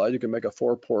back to that slide. You can make a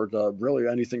 4-port, really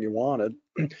anything you wanted.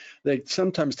 They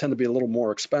sometimes tend to be a little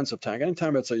more expensive tank.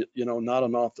 Anytime it's not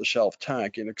an off-the-shelf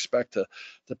tank, you can expect to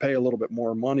pay a little bit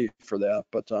more money for that.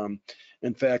 But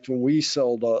in fact, when we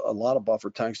sold a lot of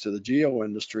buffer tanks to the geo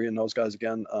industry, and those guys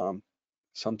again,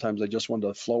 sometimes they just wanted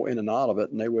to flow in and out of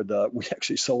it, and they would we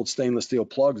actually sold stainless steel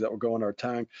plugs that would go in our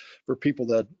tank for people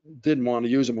that didn't want to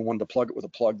use them and wanted to plug it with a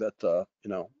plug that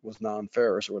was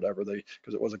non-ferrous or whatever,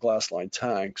 because it was a glass line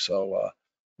tank. So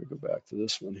we go back to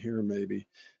this one here maybe.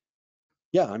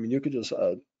 Yeah, I mean, you could just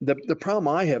the problem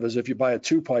I have is if you buy a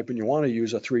 2-pipe and you want to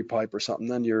use a 3-pipe or something,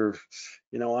 then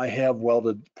I have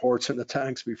welded ports in the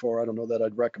tanks before. I don't know that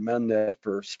I'd recommend that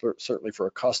certainly for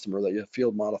a customer that you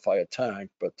field modify a tank,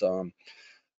 but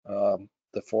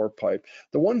the 4-pipe.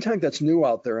 The one tank that's new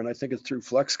out there, and I think it's through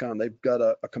Flexcon, they've got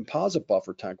a composite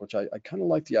buffer tank, which I kind of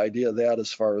like the idea of that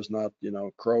as far as not,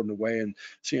 corroding away and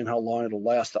seeing how long it'll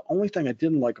last. The only thing I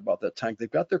didn't like about that tank,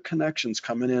 they've got their connections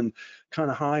coming in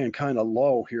kind of high and kind of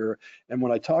low here. And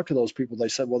when I talked to those people, they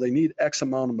said, well, they need X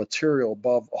amount of material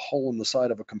above a hole in the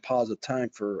side of a composite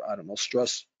tank for, I don't know,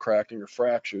 stress cracking or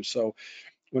fractures. So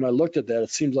when I looked at that, it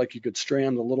seems like you could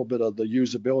strand a little bit of the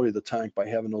usability of the tank by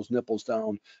having those nipples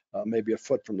down maybe a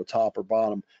foot from the top or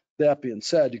bottom. That being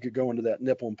said, you could go into that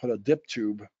nipple and put a dip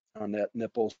tube on that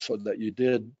nipple so that you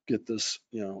did get this,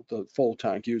 the full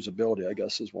tank usability, I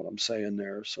guess is what I'm saying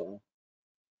there. So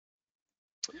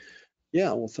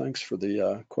yeah, well, thanks for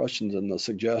the questions and the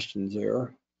suggestions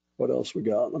there. What else we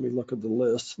got? Let me look at the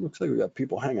list. Looks like we got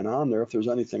people hanging on there. If there's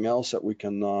anything else that we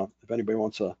can, if anybody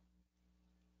wants to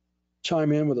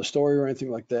chime in with a story or anything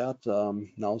like that,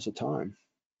 now's the time.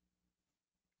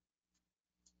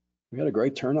 We had a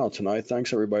great turnout tonight.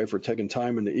 Thanks everybody for taking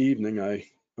time in the evening. I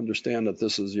understand that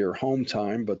this is your home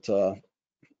time, but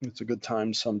it's a good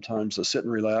time sometimes to sit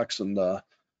and relax, and got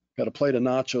a plate of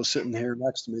nachos sitting here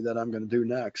next to me that I'm going to do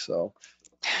next. So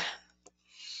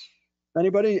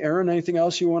anybody, Aaron, anything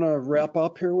else you want to wrap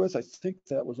up here with? I think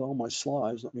that was all my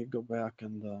slides. Let me go back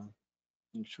and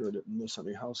make sure I didn't miss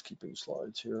any housekeeping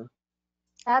slides here.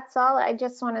 That's all. I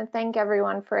just want to thank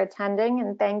everyone for attending,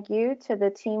 and thank you to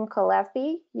the team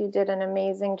Caleffi. You did an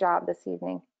amazing job this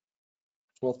evening.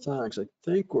 Well, thanks. I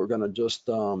think we're going to just,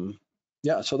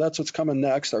 yeah, so that's what's coming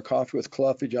next. Our Coffee with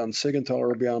Caleffi. John Sigenthaler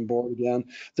will be on board again.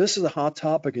 This is a hot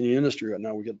topic in the industry right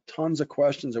now. We get tons of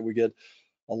questions, and we get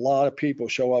a lot of people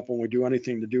show up when we do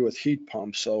anything to do with heat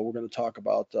pumps. So we're going to talk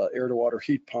about air to water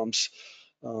heat pumps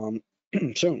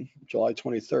soon, July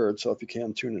 23rd. So if you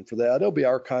can, tune in for that. It'll be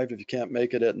archived if you can't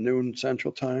make it at noon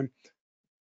Central Time.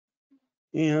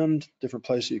 And different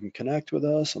places you can connect with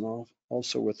us, and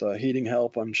also with Heating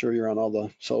Help. I'm sure you're on all the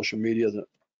social media that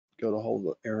go to hold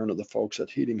of Aaron or the folks at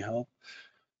Heating Help.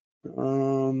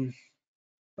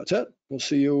 That's it. We'll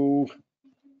see you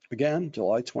again,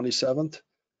 July 27th.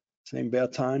 Same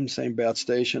bat time, same bat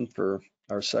station for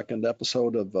our second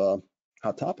episode of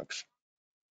Hot Topics.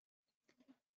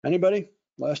 Anybody?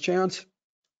 Last chance?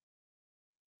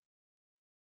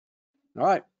 All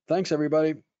right. Thanks,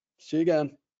 everybody. See you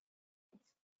again.